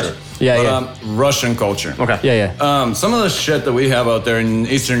is the culture. Yes. But, Russian culture. Okay. Yeah. Some of the shit that we have out there in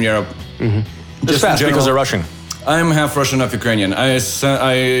Eastern Europe. Just fast because they're Russian. I'm half Russian, half Ukrainian. We're His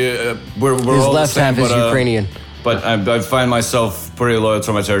all left the same, half is Ukrainian. But I find myself pretty loyal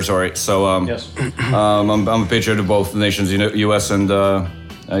to my territory. So I'm a patriot of both nations, U.S. and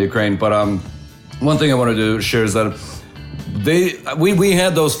Ukraine. But one thing I want to share is that we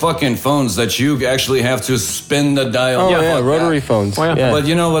had those fucking phones that you actually have to spin the dial. Rotary phones. Oh, yeah. But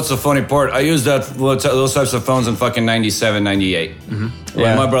you know what's the funny part? I used those types of phones in fucking 97, 98.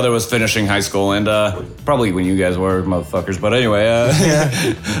 When my brother was finishing high school, and probably when you guys were motherfuckers. But anyway,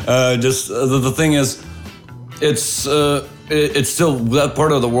 just the thing is, it's still that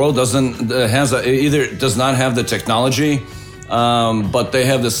part of the world does not have the technology. But they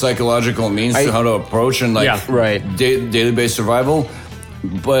have the psychological means to how to approach and daily based survival.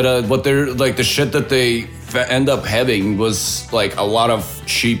 But what they're like the shit that they end up having was like a lot of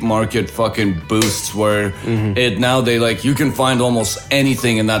cheap market fucking boosts where you can find almost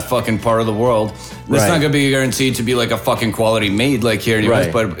anything in that fucking part of the world. It's not gonna be guaranteed to be like a fucking quality made like here in the US,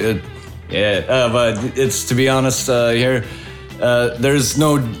 but but it's, to be honest, here there was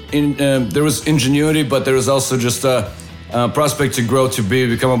ingenuity, but there was also just prospect to grow to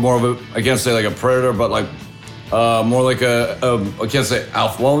become more of a, I can't say like a predator, but like more like I can't say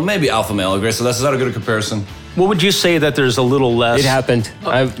alpha, well maybe alpha male. Okay, so that's not a good comparison. What would you say that there's a little less? It happened.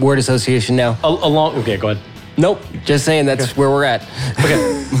 I have word association now. Okay, go ahead. Nope, just saying that's where we're at.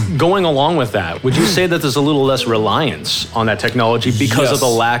 Okay, going along with that, would you say that there's a little less reliance on that technology because of the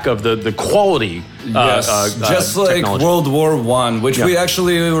lack of the quality? Just like technology. World War I, which we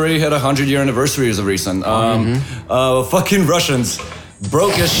actually already had 100-year anniversary as of recent. Fucking Russians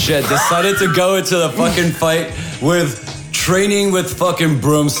broke as shit, decided to go into the fucking fight with training with fucking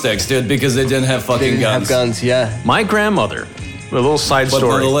broomsticks, dude, because they didn't have fucking guns. Have guns, yeah. My grandmother. A little side story. But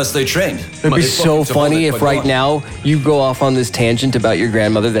nonetheless, they trained. It'd be so funny if right now you go off on this tangent about your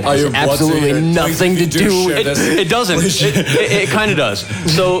grandmother that has absolutely nothing to do with it. It doesn't. It kind of does.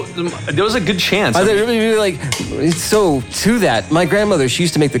 So there was a good chance. I think it'd be like, so to that, my grandmother, she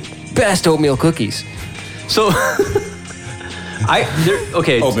used to make the best oatmeal cookies. So,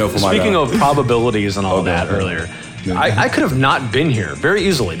 Oatmeal for my speaking dog. of probabilities and all that earlier, I could have not been here very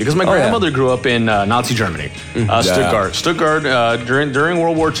easily because my grandmother grew up in Nazi Germany, Stuttgart. Stuttgart during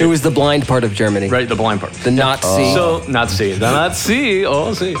World War II. It was the blind part of Germany. Right, the blind part. The Nazi. So, Nazi. The Nazi.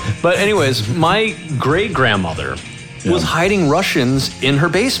 Oh, see. But anyways, my great-grandmother was hiding Russians in her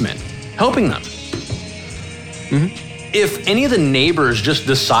basement, helping them. If any of the neighbors just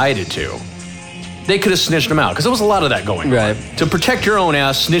decided to, they could have snitched them out because there was a lot of that going on. To protect your own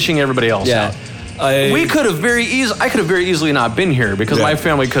ass, snitching everybody else out. I could have very easily not been here because my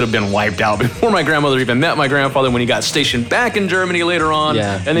family could have been wiped out before my grandmother even met my grandfather when he got stationed back in Germany later on,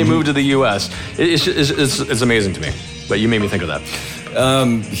 and they moved to the U.S. It's amazing to me. But you made me think of that.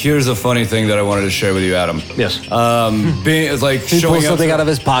 Here's a funny thing that I wanted to share with you, Adam. Yes. It's like he pulls something out of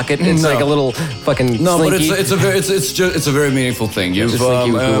his pocket. It's like a little fucking slinky. But it's a very meaningful thing. You've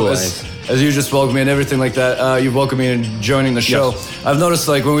as you just welcomed me and everything like that. You welcomed me in joining the show. I've noticed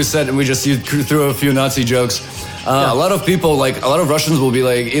like when we said and you threw a few Nazi jokes. A lot of people, like a lot of Russians, will be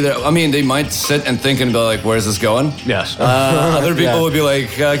like they might sit and think and be like, "Where's this going?" Yes. Other people would be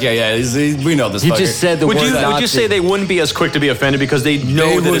like, "Okay, we know this." You just said the word Nazi. Would you say they wouldn't be as quick to be offended because they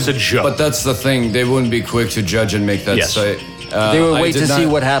know that it's a joke? But that's the thing; they wouldn't be quick to judge and make that say. They would wait to see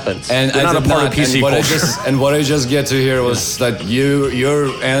what happens. And they're not a part of PC culture. And what I just get to hear was that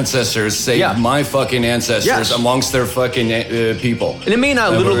your ancestors saved my fucking ancestors amongst their fucking people. And it may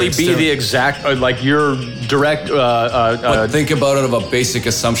not literally be the exact, like your direct... but think about it of a basic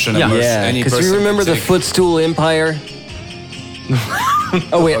assumption. Because you remember the Footstool Empire?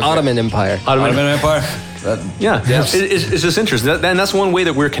 Oh wait, Ottoman Empire. Ottoman Empire? It's just interesting. And that's one way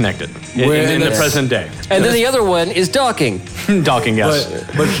that we're connected in the present day. And then the other one is docking. Docking, yes.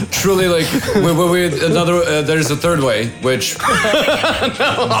 But truly, like, there's a third way, which...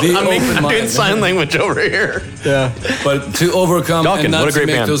 I'm doing sign language over here. Yeah. But to overcome Docking, and not what a great to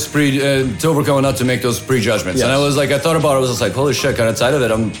make band. those to overcome and not to make those prejudgments. Yes. And I thought about it, I was just like, holy shit, kind of tired of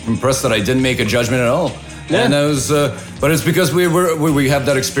it. I'm impressed that I didn't make a judgment at all. Yeah. And I was, but it's because we have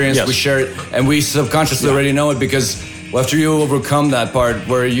that experience, we share it, and we subconsciously already know it because after you overcome that part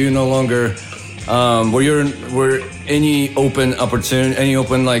where you no longer, where any open opportunity, any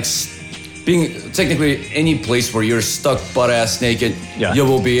open like being technically any place where you're stuck butt ass naked, you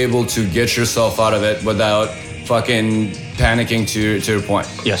will be able to get yourself out of it without fucking panicking to your point.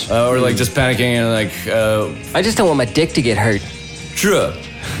 Yes. Or like just panicking and like. I just don't want my dick to get hurt. True.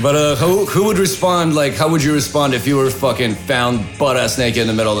 But who would respond? Like, how would you respond if you were fucking found butt-ass naked in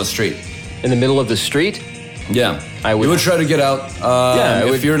the middle of the street? In the middle of the street? Yeah, I would. You would try to get out.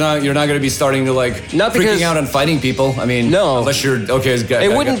 If you're not going to be starting to like not freaking out and fighting people. I mean, no, unless you're okay.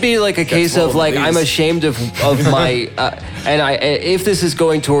 It wouldn't be like a case of like I'm ashamed of my if this is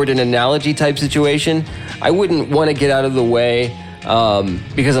going toward an analogy type situation, I wouldn't want to get out of the way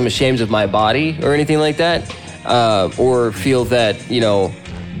because I'm ashamed of my body or anything like that, or feel that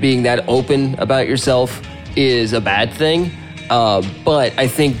being that open about yourself is a bad thing. But I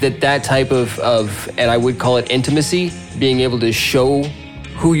think that type of, and I would call it intimacy, being able to show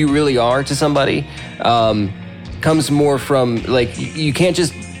who you really are to somebody, comes more from like, you can't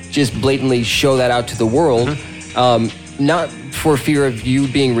just blatantly show that out to the world, not for fear of you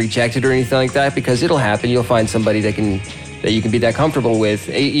being rejected or anything like that, because it'll happen. You'll find somebody that you can be that comfortable with,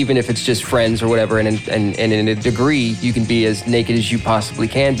 even if it's just friends or whatever, and in a degree, you can be as naked as you possibly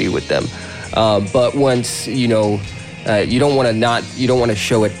can be with them. But once, you don't want to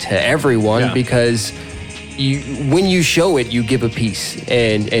show it to everyone, because when you show it, you give a piece,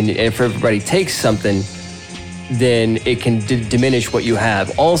 and if everybody takes something, then it can diminish what you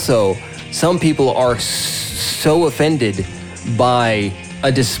have. Also, some people are so offended by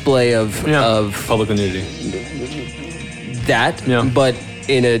a display of public nudity. But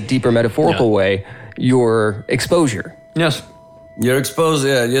in a deeper metaphorical way, your exposure. Yes. You're exposed.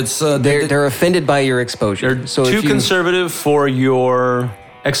 Yeah, it's they're offended by your exposure. They're too conservative for your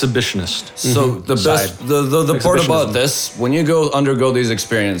exhibitionist. So the part about this, when you undergo these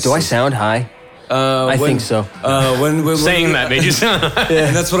experiences, do I sound high? I think so. When saying that made you sound high.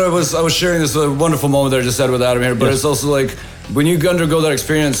 And that's what I was sharing this wonderful moment that I just had with Adam here. But it's also like when you undergo that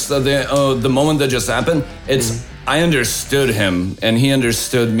experience, the moment that just happened, it's. I understood him and he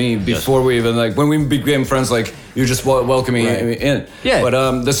understood me before we even when we became friends. Like you just welcoming me in. Yeah.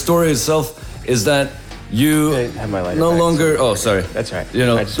 But the story itself is that you no longer. Oh, sorry. That's right.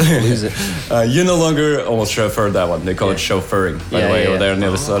 I just lose it. You no longer almost chauffeured that one. They call it chauffeuring, by the way, over there on the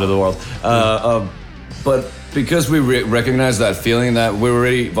other side of the world. But because we recognize that feeling that we've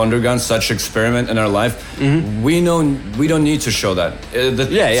already undergone such experiment in our life, we don't need to show that.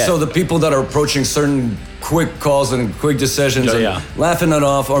 So the people that are approaching certain quick calls and quick decisions and laughing it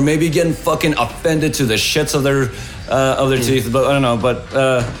off, or maybe getting fucking offended to the shits of their teeth. But I don't know.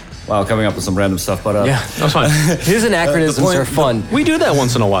 But coming up with some random stuff. But that's fine. His anachronisms are fun. We do that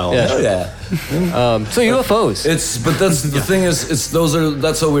once in a while. So UFOs. That's the thing is,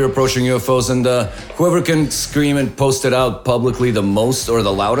 that's how we're approaching UFOs, and whoever can scream and post it out publicly the most or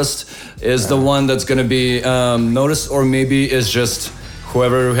the loudest is the one that's going to be noticed, or maybe is just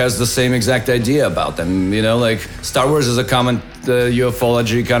whoever has the same exact idea about them. Like Star Wars is a common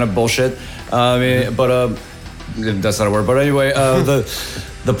ufology kind of bullshit. But that's not a word. But anyway,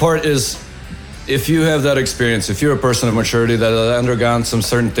 the part is, if you have that experience, if you're a person of maturity that has undergone some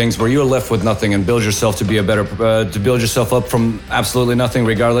certain things where you're left with nothing and build yourself to be to build yourself up from absolutely nothing,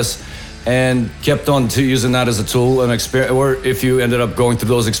 regardless, and kept on to using that as a tool and experience, or if you ended up going through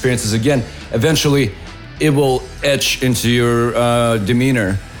those experiences again, eventually it will etch into your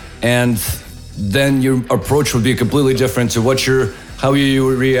demeanor, and then your approach would be completely different to how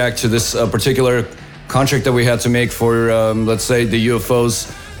you react to this particular contract that we had to make for, let's say, the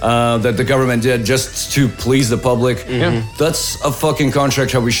UFOs that the government did just to please the public. That's a fucking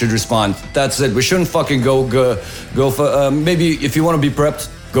contract how we should respond. That's it. We shouldn't fucking go for, maybe if you want to be prepped,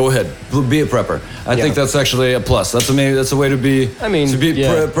 go ahead, be a prepper. I think that's actually a plus. That's a way to be,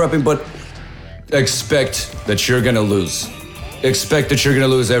 prepping, but expect that you're going to lose. Expect that you're going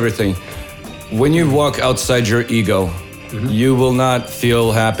to lose everything. When you walk outside your ego, you will not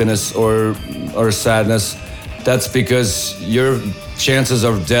feel happiness or sadness. That's because your chances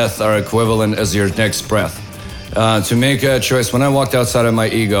of death are equivalent as your next breath. To make a choice, when I walked outside of my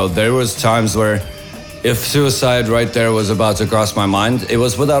ego, there was times where if suicide right there was about to cross my mind, it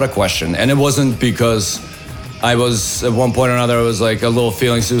was without a question. And it wasn't because I was, at one point or another, I was like a little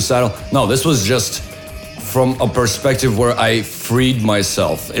feeling suicidal. No, this was just from a perspective where I freed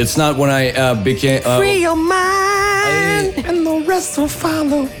myself. It's not when I became... Free your mind, and the rest will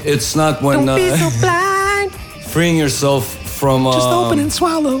follow. It's not when... Don't be so blind. Freeing yourself from... Just open and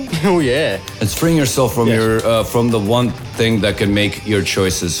swallow. Oh, yeah. It's freeing yourself from from the one thing that can make your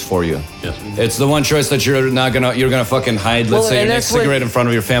choices for you. Yes. It's the one choice that you're gonna fucking hide. Let's say your next cigarette in front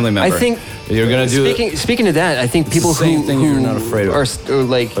of your family member. I think you're gonna do. Speaking of that, I think people who you're not afraid of.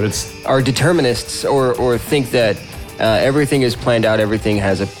 Are determinists or think that everything is planned out. Everything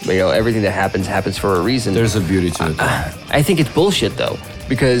has everything that happens for a reason. There's a beauty to it. I think it's bullshit though,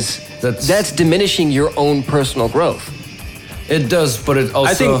 because that's diminishing your own personal growth. It does, but it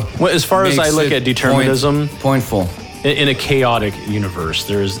also. I think, as far as I look at determinism, pointful. In a chaotic universe,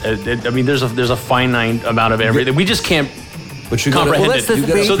 there's a finite amount of everything. We just can't comprehend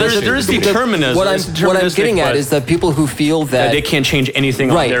it. So there is determinism. What I'm getting at is that people who feel that they can't change anything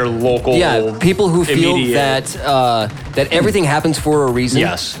on their local. Yeah, people who feel that everything happens for a reason.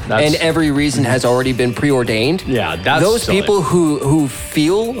 Yes, and every reason has already been preordained. Yeah, that's those people who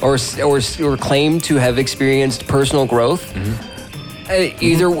feel or claim to have experienced personal growth.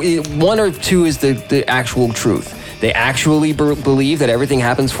 Either one or two is the actual truth. They actually believe that everything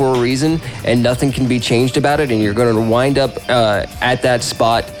happens for a reason and nothing can be changed about it, and you're going to wind up at that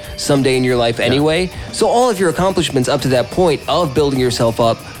spot someday in your life anyway. So all of your accomplishments up to that point of building yourself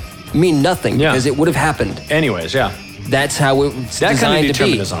up mean nothing because it would have happened. Anyways, That's how it's that designed kind of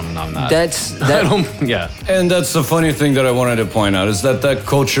determinism, to be. I'm not. And that's the funny thing that I wanted to point out is that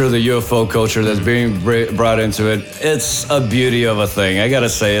culture, the UFO culture that's being brought into it, it's a beauty of a thing. I gotta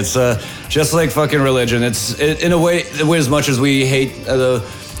say, it's just like fucking religion. It's in a way, as much as we hate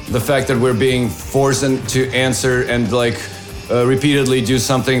the fact that we're being forced to answer and repeatedly do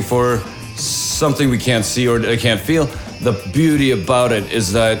something for something we can't see or can't feel. The beauty about it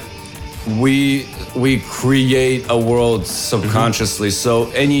is that we create a world subconsciously. So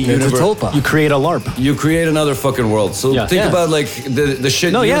any universe, you create a LARP. You create another fucking world. So think about the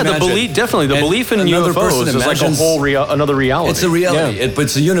shit. No, you the belief, definitely the belief in UFOs is like a whole another reality. It's a reality, but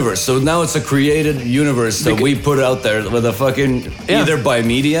it's a universe. So now it's a created universe that we put out there with a fucking either by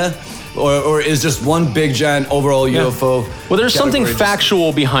media. Or is just one big giant overall UFO? Well, there's something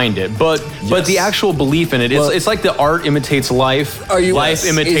factual behind it, but the actual belief in it, it's like the art imitates life, life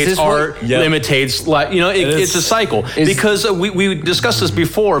imitates art, imitates life. It's a cycle. Because we discussed this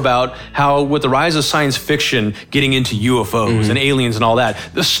before about how with the rise of science fiction getting into UFOs and aliens and all that,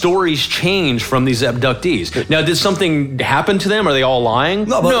 the stories change from these abductees. Now, did something happen to them? Are they all lying?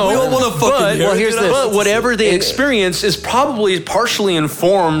 No, but we don't want to fucking hear it. But whatever they experience is probably partially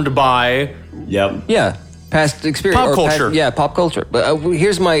informed by past experience, pop culture. Pop culture. But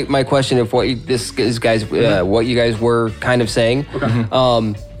here's my question of what you guys were kind of saying.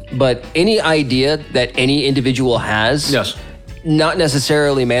 Okay. But any idea that any individual has, not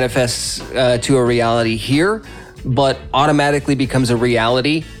necessarily manifests to a reality here, but automatically becomes a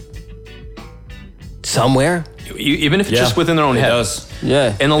reality somewhere. Even if it's just within their own head. Does.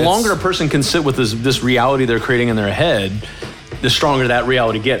 Yeah. And the longer a person can sit with this reality they're creating in their head, the stronger that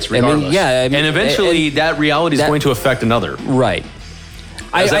reality gets, regardless. And eventually, that reality is going to affect another. Right.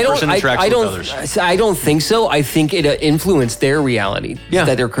 As that person interacts with others. I don't think so. I think it influenced their reality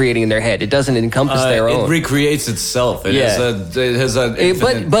that they're creating in their head. It doesn't encompass their own. It recreates itself. It has a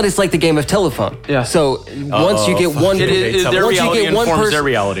but it's like the game of telephone. Yeah. So once you get one, their reality informs their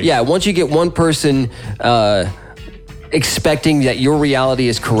reality. Yeah. Once you get one person expecting that your reality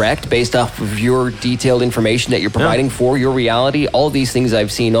is correct based off of your detailed information that you're providing for your reality, all these things I've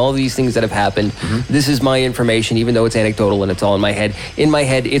seen, all these things that have happened, this is my information, even though it's anecdotal and it's all in my head. In my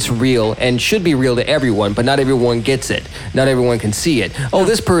head, it's real and should be real to everyone, but not everyone gets it. Not everyone can see it. Oh,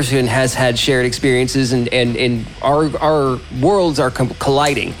 this person has had shared experiences and our worlds are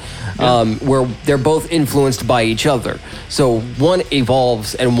colliding. Where they're both influenced by each other. So one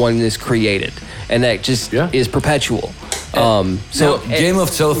evolves and one is created. And that just is perpetual. Game of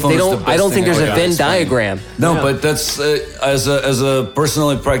Telephone is the best I don't think thing there's a Venn diagram. No, but that's as a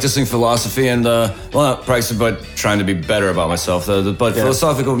personally practicing philosophy and not practicing, but trying to be better about myself. But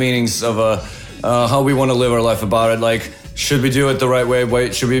philosophical meanings of how we want to live our life about it. Like, should we do it the right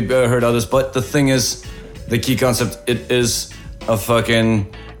way? Should we hurt others? But the thing is, the key concept, it is a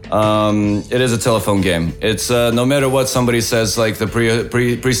fucking. It is a telephone game. It's no matter what somebody says, like the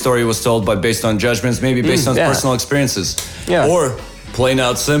pre-story was told, but based on judgments, maybe based on personal experiences, or plain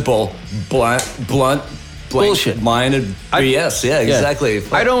out simple, blunt, bullshit-minded BS. Exactly.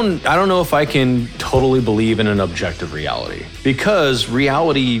 I don't know if I can totally believe in an objective reality because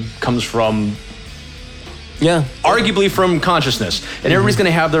reality comes from. Arguably from consciousness. And everybody's going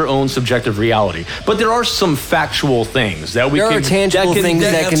to have their own subjective reality. But there are some factual things that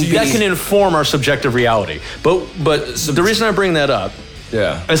that can inform our subjective reality. But the reason I bring that up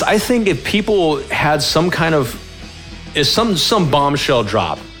is I think if people had some kind of some bombshell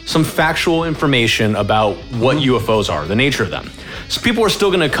drop, some factual information about what UFOs are, the nature of them. So people are still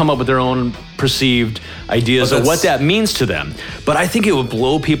going to come up with their own perceived ideas of what that means to them. But I think it would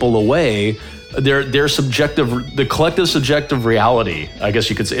blow people away their subjective, the collective subjective reality, I guess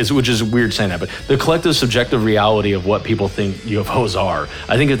you could say, which is weird saying that, but the collective subjective reality of what people think UFOs are.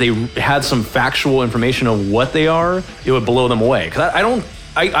 I think if they had some factual information of what they are, it would blow them away. Because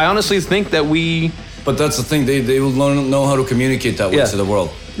I honestly think that we... But that's the thing, they will know how to communicate that way to the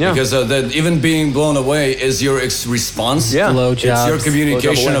world. Yeah. Because even being blown away is your response. Yeah. It's your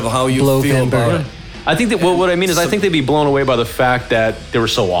communication of how you feel about it. I think that what I mean is I think they'd be blown away by the fact that they were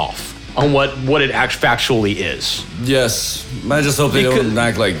so off on what it factually is. Yes, I just hope they don't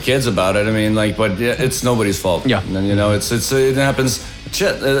act like kids about it. I mean, but it's nobody's fault. Yeah, and it happens.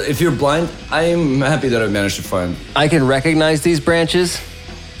 Shit, if you're blind, I'm happy that I managed to find. I can recognize these branches,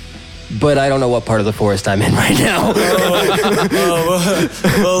 but I don't know what part of the forest I'm in right now.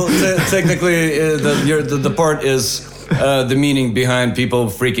 Technically, the part is. The meaning behind people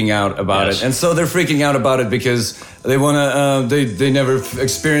freaking out about it, and so they're freaking out about it because they want to. They never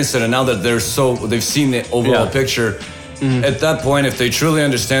experienced it, and now that they've seen the overall picture. At that point, if they truly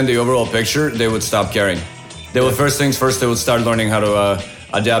understand the overall picture, they would stop caring. They would first things first. They would start learning how to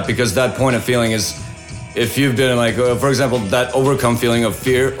adapt, because that point of feeling is, if you've been for example, that overcome feeling of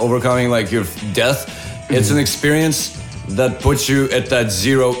fear, overcoming your death, it's an experience that puts you at that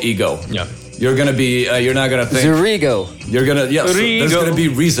zero ego. Yeah. You're gonna be. You're not gonna think. Zerigo. You're gonna. Yes. There's gonna be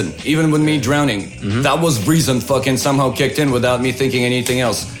reason. Even with me drowning, that was reason. Fucking somehow kicked in without me thinking anything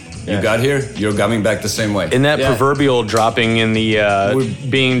else. You got here. You're coming back the same way. In that proverbial dropping in the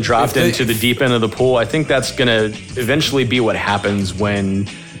being dropped into the deep end of the pool, I think that's gonna eventually be what happens when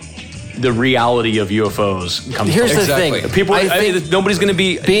the reality of UFOs comes. Here's the thing: people, nobody's going to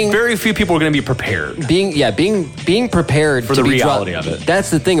be. Very few people are going to be prepared. Being prepared for the reality of it.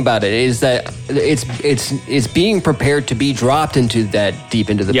 That's the thing about it, is that it's being prepared to be dropped into that deep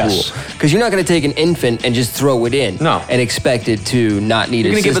into the pool. Because you're not going to take an infant and just throw it in. And expect it to not need assistance.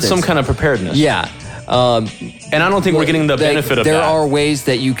 You're going to give it some kind of preparedness. Yeah. And I don't think we're getting the benefit of that. There are ways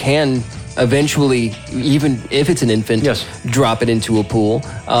that you can eventually, even if it's an infant, drop it into a pool.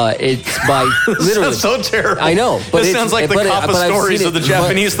 It's by literally. Sounds so terrible. I know, but it sounds like the Kappa stories of the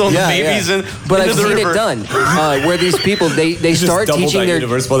Japanese throwing babies in. But I've seen it done where these people they start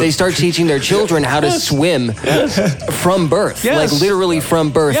teaching their children how to swim from birth, like literally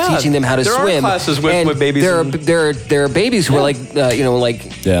from birth, teaching them how to swim. There are classes with babies. There are babies who are like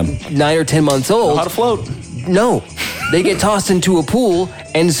 9 or 10 months old. How to float. No, they get tossed into a pool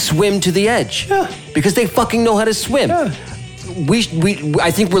and swim to the edge because they fucking know how to swim.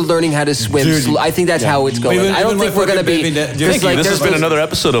 I think we're learning how to swim. I think that's how it's going. I don't think we're going to be. This has been another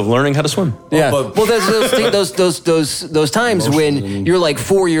episode of learning how to swim. Yeah. Well, there's those times when you're like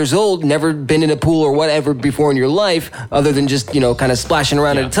 4 years old, never been in a pool or whatever before in your life, other than just kind of splashing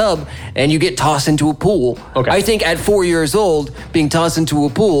around in a tub, and you get tossed into a pool. Okay. I think at 4 years old, being tossed into a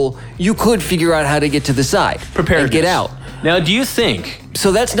pool, you could figure out how to get to the side and get out. Now, do you think...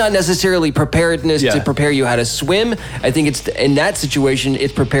 So that's not necessarily preparedness to prepare you how to swim. I think it's in that situation,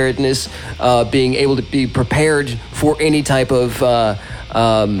 it's preparedness, being able to be prepared for any type of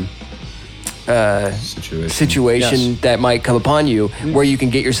situation that might come upon you where you can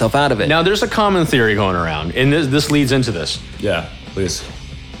get yourself out of it. Now, there's a common theory going around, and this leads into this. Yeah, please.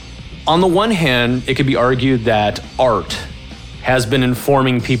 On the one hand, it could be argued that art has been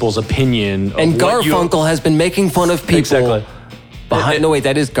informing people's opinion of and Garfunkel has been making fun of people. Exactly. No, wait,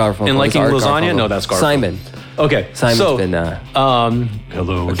 that is Garfunkel. And liking lasagna? Garfunkel. No, that's Garfunkel. Simon. Okay, Simon's been...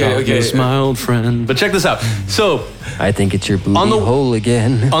 hello, darkness, my old friend. But check this out. So... I think it's your booty hole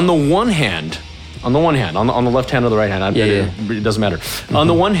again. On the one hand, on the left hand or the right hand, it doesn't matter. On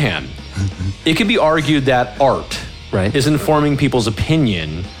the one hand, it could be argued that art is informing people's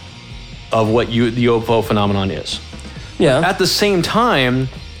opinion of what the UFO phenomenon is. Yeah. At the same time,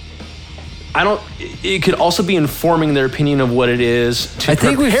 it could also be informing their opinion of what it is to I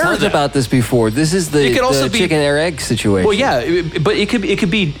think we've talked about this before. This is the chicken or egg situation. Well, yeah, but it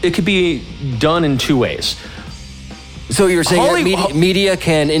could be done in two ways. So you're saying that media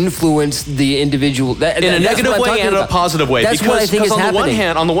can influence the individual in a negative way and a positive way. That's what I think is happening.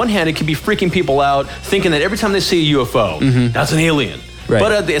 On the one hand, it could be freaking people out, thinking that every time they see a UFO, that's an alien. Right.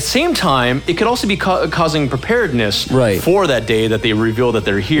 But at the same time, it could also be causing preparedness for that day that they reveal that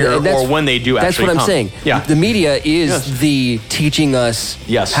they're here, or when they do actually come. That's what I'm saying. Yeah. The media is the teaching us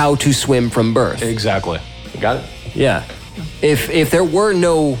how to swim from birth. Exactly. You got it? Yeah. If there were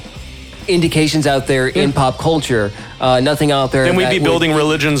no indications out there in pop culture, nothing out there... Then we'd be building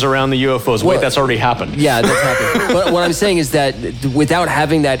religions around the UFOs. Wait, that's already happened. Yeah, that's happened. But what I'm saying is that without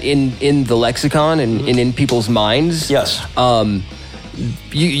having that in the lexicon and in people's minds...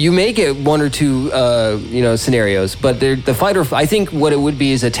 you may get one or two scenarios, but the fight or I think what it would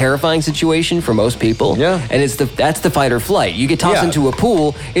be is a terrifying situation for most people. Yeah, and that's the fight or flight. You get tossed into a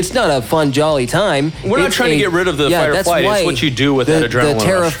pool. It's not a fun, jolly time. We're not trying to get rid of the fight or flight. It's what you do with that adrenaline rush. The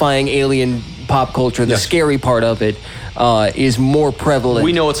terrifying alien pop culture, the scary part of it, is more prevalent.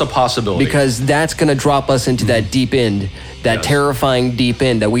 We know it's a possibility because that's going to drop us into that deep end. That terrifying deep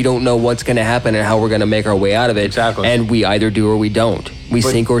end that we don't know what's going to happen and how we're going to make our way out of it. Exactly. And we either do or we don't. We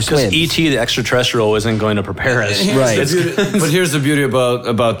sink or swim. Because E.T. the extraterrestrial isn't going to prepare us. Right. But here's the beauty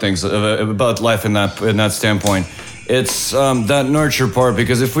about things, about life in that standpoint. It's that nurture part,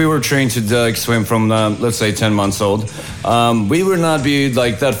 because if we were trained to swim from, let's say, 10 months old, we would not be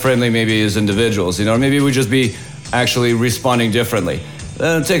like that friendly maybe as individuals. Maybe we'd just be actually responding differently.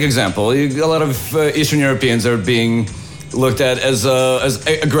 Take example. A lot of Eastern Europeans are being looked at as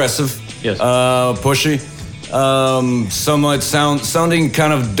aggressive, pushy, somewhat sounding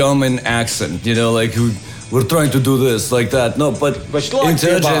kind of dumb in accent. Like we're trying to do this, like that. No, but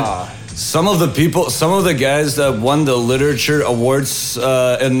intelligent. Some of the guys that won the literature awards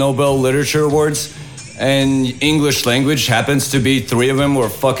and Nobel Literature Awards and English language happens to be 3 of them were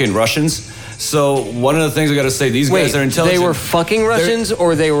fucking Russians. So one of the things I got to say, these guys are intelligent. They were fucking Russians,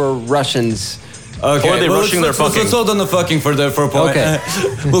 or they were Russians? Okay, or are they rushing their fucking? Let's hold on the fucking for a point. Okay.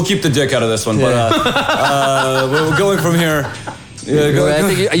 We'll keep the dick out of this one, but we're going from here.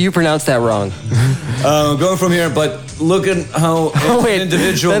 I think you pronounced that wrong. Going from here, but look at how an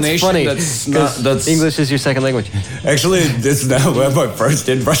individual that's nation funny, that's English is your second language. Actually, it's now my first,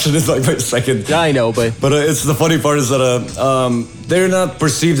 and Russian is like my second. I know, but it's the funny part is that they're not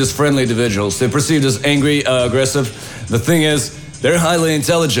perceived as friendly individuals. They're perceived as angry, aggressive. The thing is, they're highly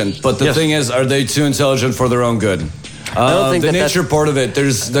intelligent, but the thing is, are they too intelligent for their own good? I don't think the nature part of it,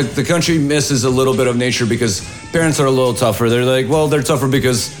 there's the country misses a little bit of nature because parents are a little tougher. They're like, well, they're tougher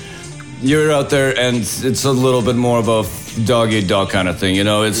because you're out there and it's a little bit more of a dog-eat-dog kind of thing,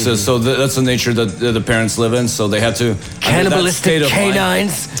 It's that's the nature that the parents live in, so they have to cannibalistic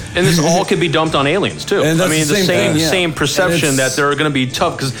canines. And this all could be dumped on aliens too. And I mean, the same perception that they're going to be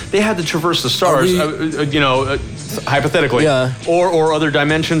tough because they had to traverse the stars, hypothetically, or other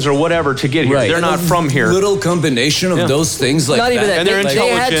dimensions or whatever to get here. Right. They're not from here. Little combination of those things, like not even that. And they're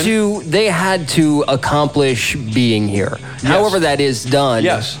intelligent. They had to accomplish being here. Yes. However that is done.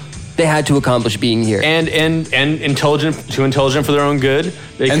 Yes. They had to accomplish being here. And too intelligent for their own good.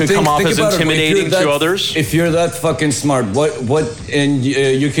 They can come off as intimidating to others. If you're that fucking smart, and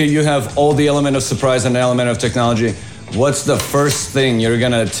you have all the element of surprise and element of technology, what's the first thing you're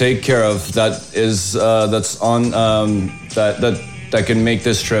gonna take care of that is that's on that can make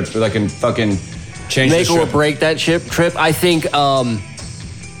this trip, that can fucking change make this trip? or break that trip? I think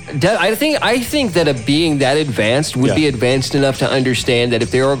I think that a being that advanced would be advanced enough to understand that if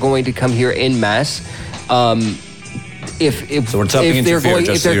they are going to come here en masse, so we're tapping into fear,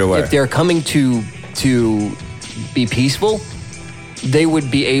 just so you're aware. If they're coming to be peaceful, they would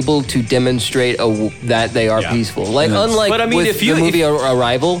be able to demonstrate that they are peaceful. Unlike with the movie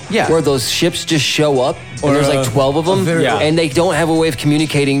Arrival, where those ships just show up and there's like 12 of them, and they don't have a way of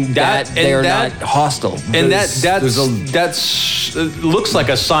communicating that they're not hostile. And that looks like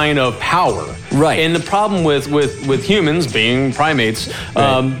a sign of power. Right. And the problem with humans being primates,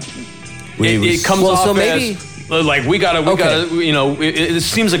 it comes off as like we gotta, it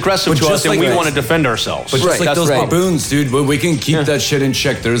seems aggressive to us, and we want to defend ourselves. But just like those baboons, dude, we can keep that shit in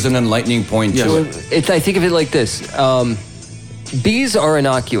check. There's an enlightening point to it. I think of it like this: bees are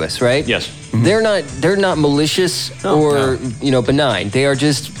innocuous, right? Yes. Mm-hmm. They're not malicious or benign. They are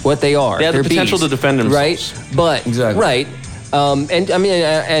just what they are. They have the potential to defend themselves, right? But right. And I mean,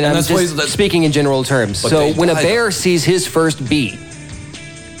 and I'm just speaking in general terms. So when a bear sees his first bee,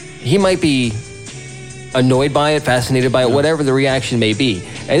 he might be annoyed by it, fascinated by it, whatever the reaction may be.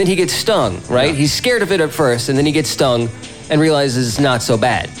 And then he gets stung, right? He's scared of it at first, and then he gets stung and realizes it's not so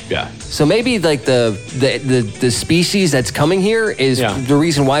bad. Yeah. So maybe like the species that's coming here is the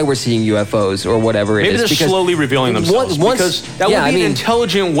reason why we're seeing UFOs or whatever it is. Maybe they're slowly revealing themselves. Because that would be an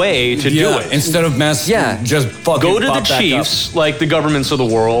intelligent way to do it. Instead of just fucking go to the chiefs, like the governments of the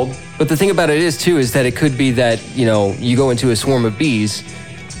world. But the thing about it is too, that it could be that, you go into a swarm of bees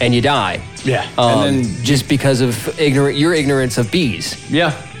and you die. Yeah. And then just because of your ignorance of bees.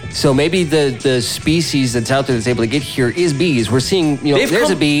 Yeah. So maybe the species that's out there that's able to get here is bees. We're seeing, there's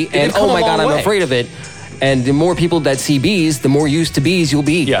a bee, and oh my God, I'm afraid of it. And the more people that see bees, the more used to bees you'll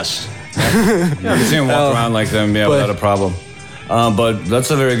be. Yes. You can walk around like them, without a problem. But that's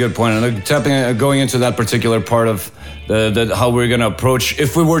a very good point. And going into that particular part of how we're going to approach,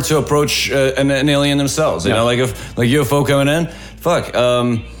 if we were to approach an alien themselves, like UFO coming in, fuck.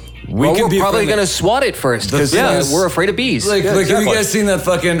 We're probably going to swat it first because we're afraid of bees. Like, have you guys seen that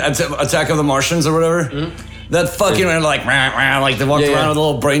fucking Attack of the Martians or whatever? Mm-hmm. That fucking like they walked around with a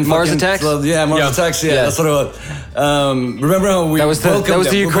little brain. Mars Attacks. Mars Attacks. Yeah, that's what it was. Remember how we that was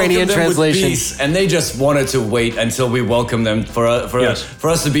the Ukrainian translation, peace, and they just wanted to wait until we welcomed them for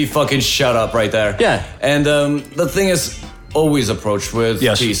us to be fucking shut up right there. Yeah, and the thing is. Always approach with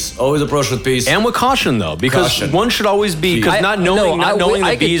peace. Always approach with peace. And with caution, though, because one should always be, because not knowing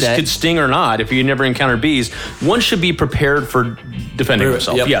that bees could sting or not, if you never encounter bees, one should be prepared for defending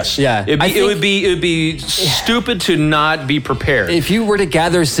himself. Yep. Yes. Yeah. It would be stupid to not be prepared. If you were to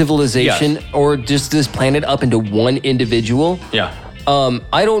gather civilization or just this planet up into one individual,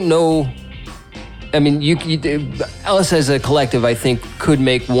 I don't know. I mean, us as a collective, I think, could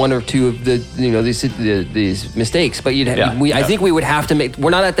make one or two of these mistakes. But I think we would have to make. We're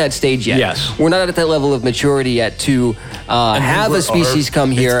not at that stage yet. Yes, we're not at that level of maturity yet to have a species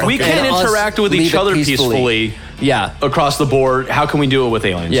come here. We can't interact with each other peacefully. Yeah, across the board. How can we do it with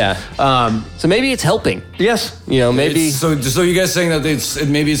aliens? Yeah. So maybe it's helping. Yes. Maybe. So you guys saying that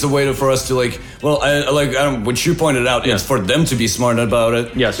maybe it's a way for us to what you pointed out. It's for them to be smart about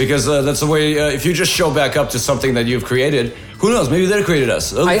it. Yes. Because that's the way. If you just show back up to something that you've created, who knows? Maybe they created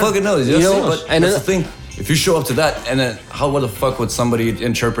us. Who fucking knows? But that's the thing. If you show up to that, and then what the fuck would somebody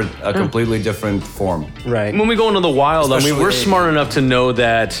interpret a completely different form? Right. When we go into the wild, we're smart enough to know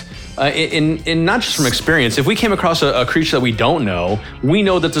that. In not just from experience, if we came across a creature that we don't know, we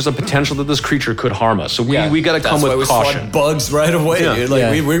know that there's a potential that this creature could harm us. So we got to come with caution. Swat bugs right away.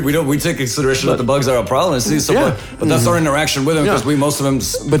 Yeah. We take consideration that the bugs are a problem. But that's our interaction with them because most of them.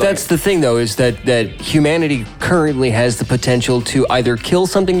 But that's the thing, though, is that humanity currently has the potential to either kill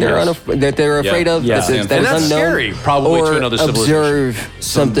something that they're afraid of, that is unknown, scary, probably or to another civilization. Observe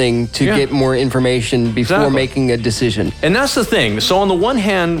something to get more information before making a decision. And that's the thing. So on the one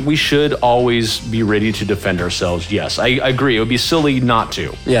hand, we should always be ready to defend ourselves. Yes, I agree. It would be silly not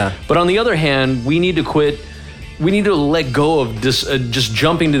to. Yeah. But on the other hand, we need to quit. We need to let go of this, just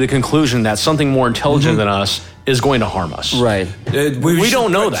jumping to the conclusion that something more intelligent than us is going to harm us. Right. We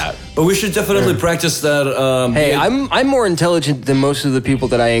don't know that. But we should definitely practice that. I'm more intelligent than most of the people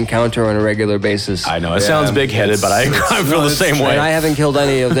that I encounter on a regular basis. I know. It sounds big-headed, but I feel the same way. And I haven't killed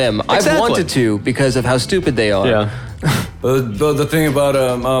any of them. Exactly. I've wanted to because of how stupid they are. Yeah. But the thing about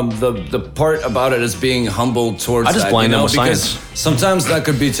the part about it is being humble towards. I just blame them with because science. Sometimes that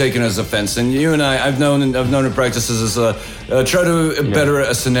could be taken as offense, and you and I've known in practices as try to better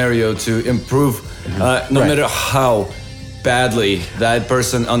a scenario to improve, no matter how badly that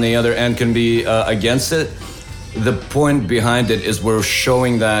person on the other end can be against it. The point behind it is we're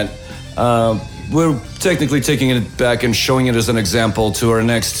showing that. We're technically taking it back and showing it as an example to our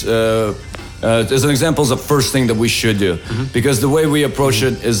next. As an example, is the first thing that we should do, because the way we approach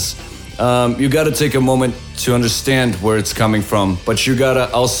it is, you got to take a moment to understand where it's coming from, but you got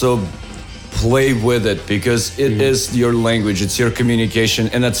to also play with it because it is your language, it's your communication,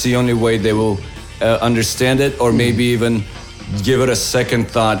 and that's the only way they will understand it, or maybe even give it a second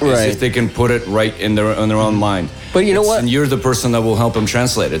thought if they can put it right in their own mind. But you know what? And you're the person that will help them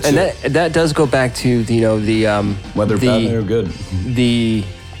translate it. And that does go back to whether bad or good. The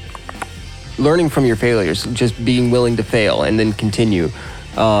learning from your failures, just being willing to fail and then continue,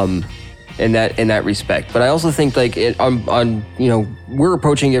 in that respect. But I also think we're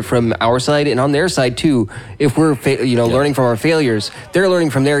approaching it from our side and on their side too. If we're learning from our failures, they're learning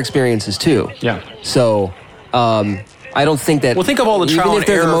from their experiences too. Yeah. So I don't think that. Well, think of all the trial and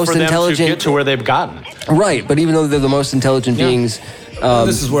error for them to get to where they've gotten. Right, but even though they're the most intelligent beings.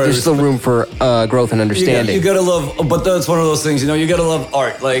 This is where there's still room for growth and understanding. You gotta love, but that's one of those things, you gotta love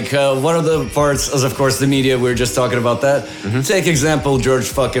art. Like, one of the parts is, of course, the media. We were just talking about that. Take example, George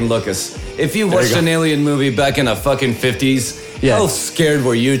fucking Lucas. If you watched an alien movie back in the fucking 50s, how scared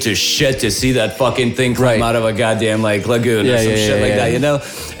were you to shit to see that fucking thing climb out of a goddamn, lagoon or some shit like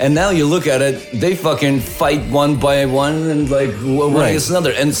that, And now you look at it, they fucking fight one by one and, one against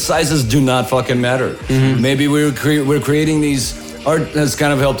another. And sizes do not fucking matter. Maybe we're creating these... Art has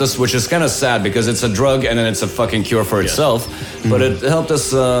kind of helped us, which is kind of sad because it's a drug and then it's a fucking cure for itself. But it helped us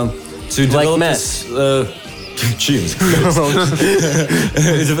to develop this. Jesus Christ!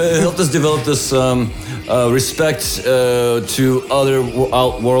 It helped us develop this respect to other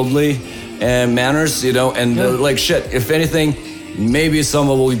outworldly manners, and shit. If anything, maybe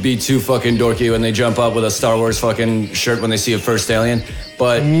someone will be too fucking dorky when they jump up with a Star Wars fucking shirt when they see a first alien.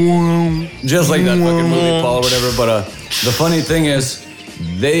 But just like that fucking movie, Paul, or whatever. But the funny thing is,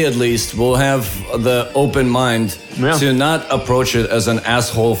 they at least will have the open mind to not approach it as an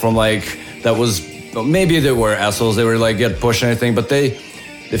asshole from that was maybe they were assholes. They were like get pushed and anything, but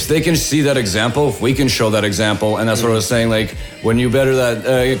if they can see that example, if we can show that example, and that's what I was saying, like when you better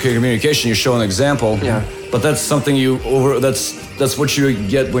that communication, you show an example. Yeah. But that's something that's what you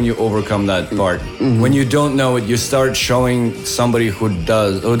get when you overcome that part. When you don't know it, you start showing somebody who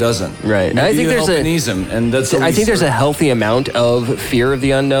doesn't. Right. And I think there's there's a healthy amount of fear of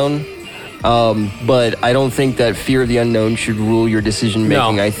the unknown. But I don't think that fear of the unknown should rule your decision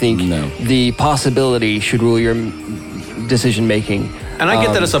making. No. I think the possibility should rule your decision making. And I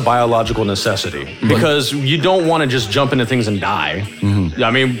get that it's a biological necessity because you don't want to just jump into things and die.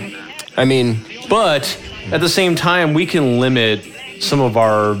 I mean, but at the same time, we can limit some of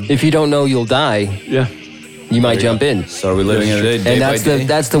our. If you don't know you'll die, you might jump in. So are we living in a day and by day?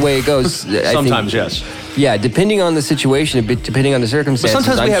 that's the way it goes. Sometimes, yes. Yeah, depending on the situation, depending on the circumstances. But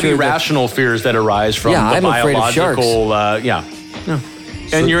sometimes we have irrational fears that arise from the I'm afraid of biological.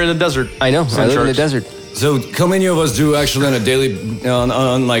 sharks. And you're in the desert. I know. I live in the desert. So how many of us do actually on a daily,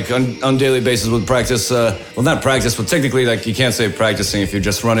 on daily basis would practice? Not practice, but technically, like you can't say practicing if you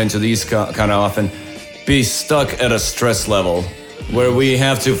just run into these kind of often. Be stuck at a stress level where we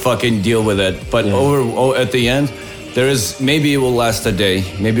have to fucking deal with it. But at the end, there is maybe it will last a day,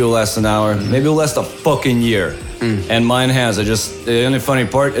 maybe it will last an hour, maybe it will last a fucking year. And mine has. The only funny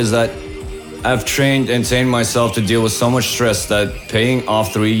part is that I've trained and trained myself to deal with so much stress that paying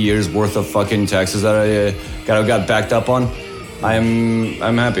off 3 years worth of fucking taxes that I got backed up on,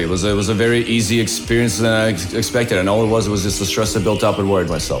 I'm happy. It was a very easy experience than I expected, and all it was just the stress that built up and worried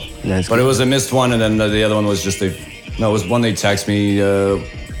myself. But it was a missed one, and then the other one was just it was one they taxed me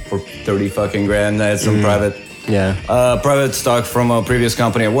for 30 fucking grand. I had some private stock from a previous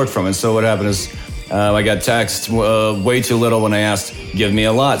company I worked from, and so what happened is. I got taxed way too little when I asked, give me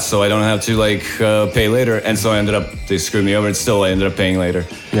a lot so I don't have to pay later. And so they screwed me over and still I ended up paying later.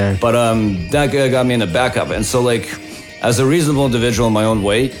 Yeah. But that got me in the backup. And so as a reasonable individual in my own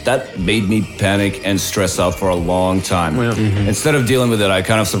way, that made me panic and stress out for a long time. Yeah. Instead of dealing with it, I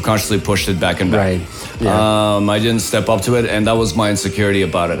kind of subconsciously pushed it back and back. Right. Yeah. I didn't step up to it, and that was my insecurity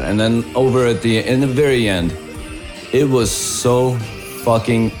about it. And then in the very end, it was so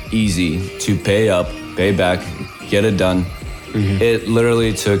fucking easy to pay back, get it done. It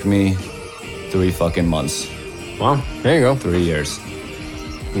literally took me 3 fucking months. Wow. There you go. 3 years.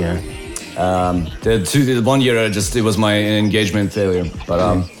 Yeah. The 1 year it was my engagement failure,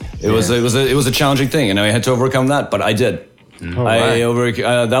 but it was a challenging thing, and I had to overcome that, but I did.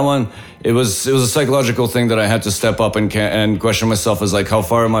 That one. It was a psychological thing that I had to step up and question myself as how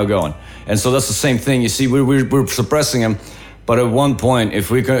far am I going? And so that's the same thing. You see, we're suppressing him. But at one point,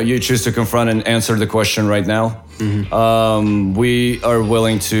 if you choose to confront and answer the question right now, we are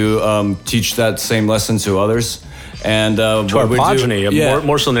willing to teach that same lesson to others. And to our progeny,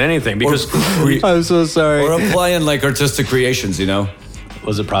 more so than anything. Because I'm so sorry. Or applying artistic creations,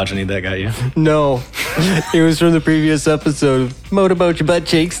 Was it progeny that got you? No. It was from the previous episode. Motorboat your butt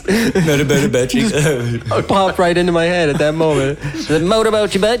cheeks. Motorboat your butt cheeks. Popped right into my head at that moment. The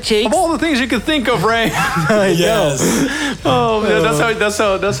motorboat your butt cheeks. Of all the things you could think of, Ray. Yes. Oh, man, that's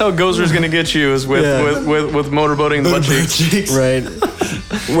how Gozer's gonna get you is with motorboating the butt cheeks. Right.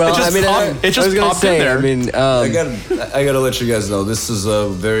 Well, it just popped in there. I gotta let you guys know this is a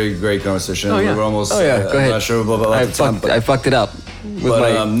very great conversation. Oh, yeah. We're almost. Go ahead. I'm not sure about the time. I fucked it up.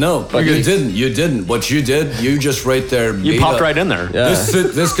 No, you didn't. You didn't. What you did, you just right there. You popped right in there. Yeah.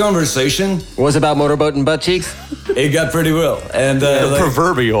 This conversation was about motorboat and butt cheeks. It got pretty real, and the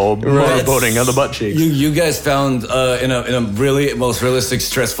proverbial motorboating of the butt cheeks. You guys found in a really most realistic,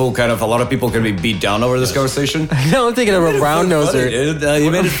 stressful kind of. A lot of people can be beat down over this conversation. No, I'm thinking of a brown noser.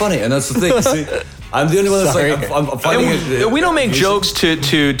 You made it funny, and that's the thing. See, I'm the only one that's I'm finding it. We don't make jokes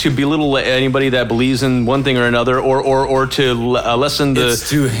to belittle anybody that believes in one thing or another, or to lessen the. It's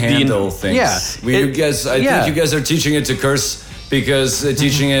to handle things. Yeah, I think you guys are teaching it to curse because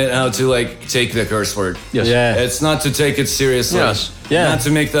teaching it how to take the curse word. Yes. Yeah. It's not to take it seriously. Yes. Yeah. Not to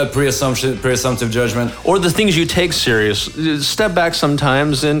make that preassumptive judgment. Or the things you take serious. Step back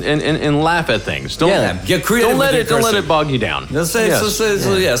sometimes and laugh at things. Get creative. Don't let it bog you down.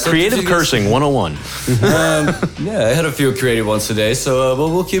 Creative cursing 101. I had a few creative ones today, so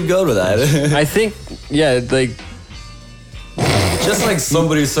we'll keep going with that. I think, just like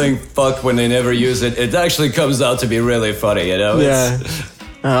somebody saying fuck when they never use it, it actually comes out to be really funny,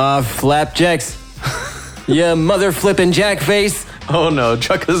 flapjacks. Yeah, mother flipping jack face. Oh no,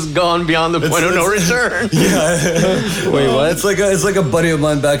 Chuck has gone beyond the point of no return. Wait, what? It's like a buddy of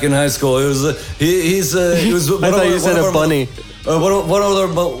mine back in high school. It was he was. I thought you said a bunny. One of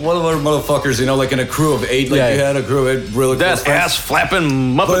our motherfuckers, you know, like in a crew of 8, like you had a crew of 8 really close that friends. ass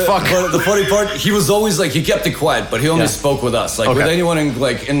flapping Muppet fuck. But the funny part, he was always like, he kept it quiet, but he only spoke with us. Like with anyone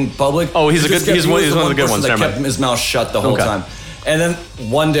in public. Oh, he's one of the good ones. That kept his mouth shut the whole time. And then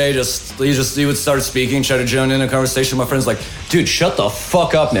one day, he would start speaking, try to join in a conversation. My friend's like, dude, shut the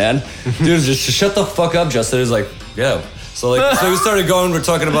fuck up, man. Dude, just shut the fuck up, Justin. He's like, yeah. So we started going. We're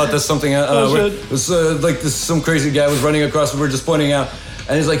talking about this something. It was like some crazy guy was running across. We were just pointing out,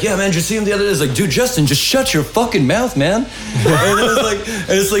 and he's like, "Yeah, man, did you see him the other day?" He's like, "Dude, Justin, just shut your fucking mouth, man."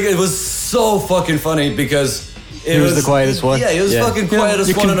 It was so fucking funny because. He was the quietest one. Yeah, he was fucking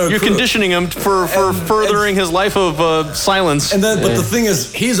quietest one in our crew. You're conditioning him for furthering his life of silence. And then, but the thing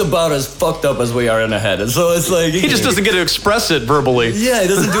is, he's about as fucked up as we are in the head, and so it's like he just doesn't get to express it verbally. Yeah, he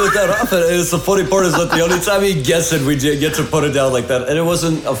doesn't do it that often. And it's the funny part is that the only time he gets it, we get to put it down like that, and it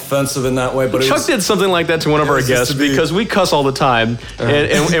wasn't offensive in that way. But Chuck did something like that to one of our guests because we cuss all the time,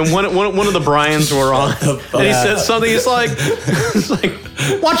 and one of the Bryans were on, and he said something. He's like,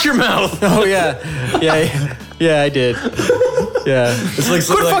 "Watch your mouth." Oh yeah. Yeah, I did. Yeah. It's like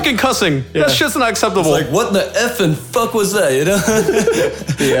quit fucking cussing. Yeah. That shit's not acceptable. It's like, what in the effing fuck was that, you know?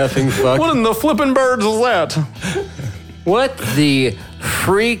 The effing fuck. What in the flipping birds is that? What the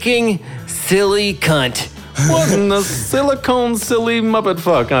freaking silly cunt. What in the silicone silly Muppet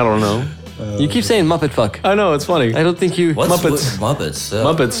fuck? I don't know. You keep saying Muppet fuck. I know, it's funny. I don't think you... Muppets.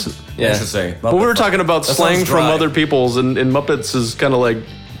 Muppets. Yeah. Interesting. But we were talking about slang from other people's, and Muppets is kind of like...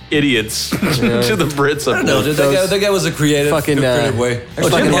 idiots to the Brits. I don't know. That guy was a creative way.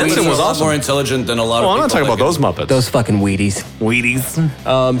 Jim Henson was awesome. More intelligent than a lot of people. I'm not talking about those Muppets. Those fucking Wheaties.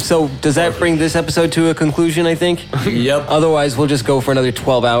 So does that bring this episode to a conclusion, I think? Yep. Otherwise, we'll just go for another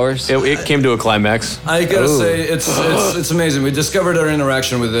 12 hours. It came to a climax. I gotta say, it's amazing. We discovered our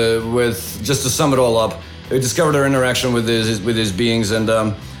interaction with just to sum it all up, we discovered our interaction with these beings, and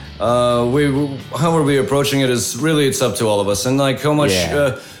how are we approaching it is really, it's up to all of us. And like how much...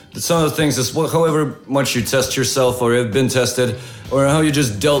 some of the things is however much you test yourself or have been tested, or how you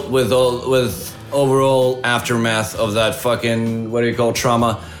just dealt with overall aftermath of that fucking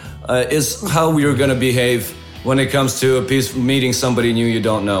trauma, is how you're gonna behave when it comes to meeting somebody new you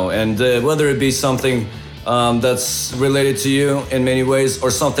don't know, and whether it be something that's related to you in many ways,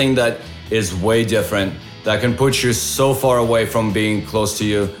 or something that is way different that can put you so far away from being close to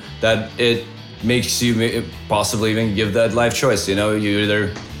you that it makes you possibly even give that life choice. You know, you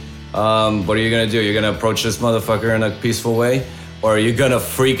either. What are you gonna do? You're gonna approach this motherfucker in a peaceful way? Or are you gonna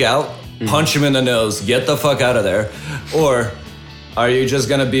freak out, punch him in the nose, get the fuck out of there? Or are you just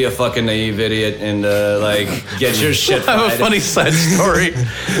gonna be a fucking naive idiot and get your shit I have a funny side story.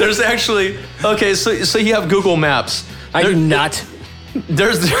 There's actually, so you have Google Maps. I do not.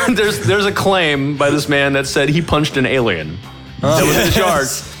 There's a claim by this man that said he punched an alien that was in his yard.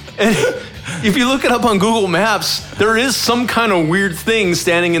 And if you look it up on Google Maps, there is some kind of weird thing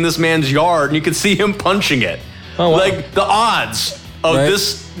standing in this man's yard, and you can see him punching it. Oh, wow. Like the odds of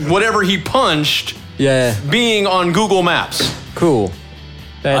this, whatever he punched, being on Google Maps. Cool.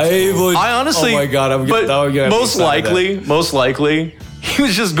 I honestly, oh my God, most likely, he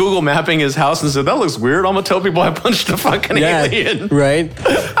was just Google mapping his house and said, "That looks weird. I'm gonna tell people I punched a fucking alien." Right.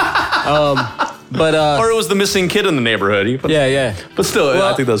 Or it was the missing kid in the neighborhood. But still,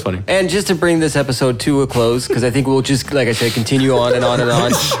 I think that was funny. And just to bring this episode to a close, because I think we'll just, like I said, continue on and on and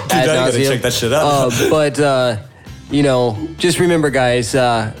on. Dude, I gotta check that shit out. Just remember, guys,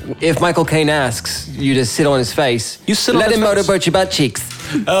 if Michael Caine asks you to sit on his face, let him motorboat your butt cheeks.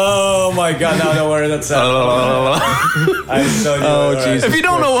 Oh my God! Now don't worry, that's I'm so new. Oh Jesus! If you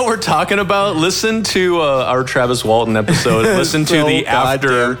don't know what we're talking about, listen to our Travis Walton episode. Listen to the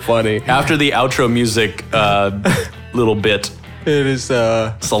after the outro music little bit. It is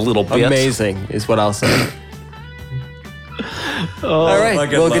it's a little bit amazing, is what I'll say. All right.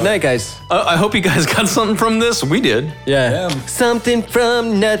 Well, good night, guys. I hope you guys got something from this. We did. Yeah. Something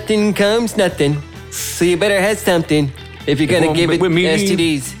from nothing comes nothing. So you better have something if you're going to give it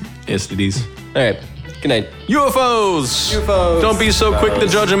STDs. STDs. All right. Good night. UFOs. Don't be so quick to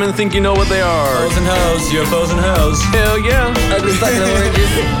judge them and think you know what they are. UFOs and hoes. Hell yeah. Ugly fucking oranges.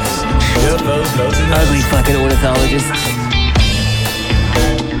 UFOs and hoes. Ugly fucking ornithologists.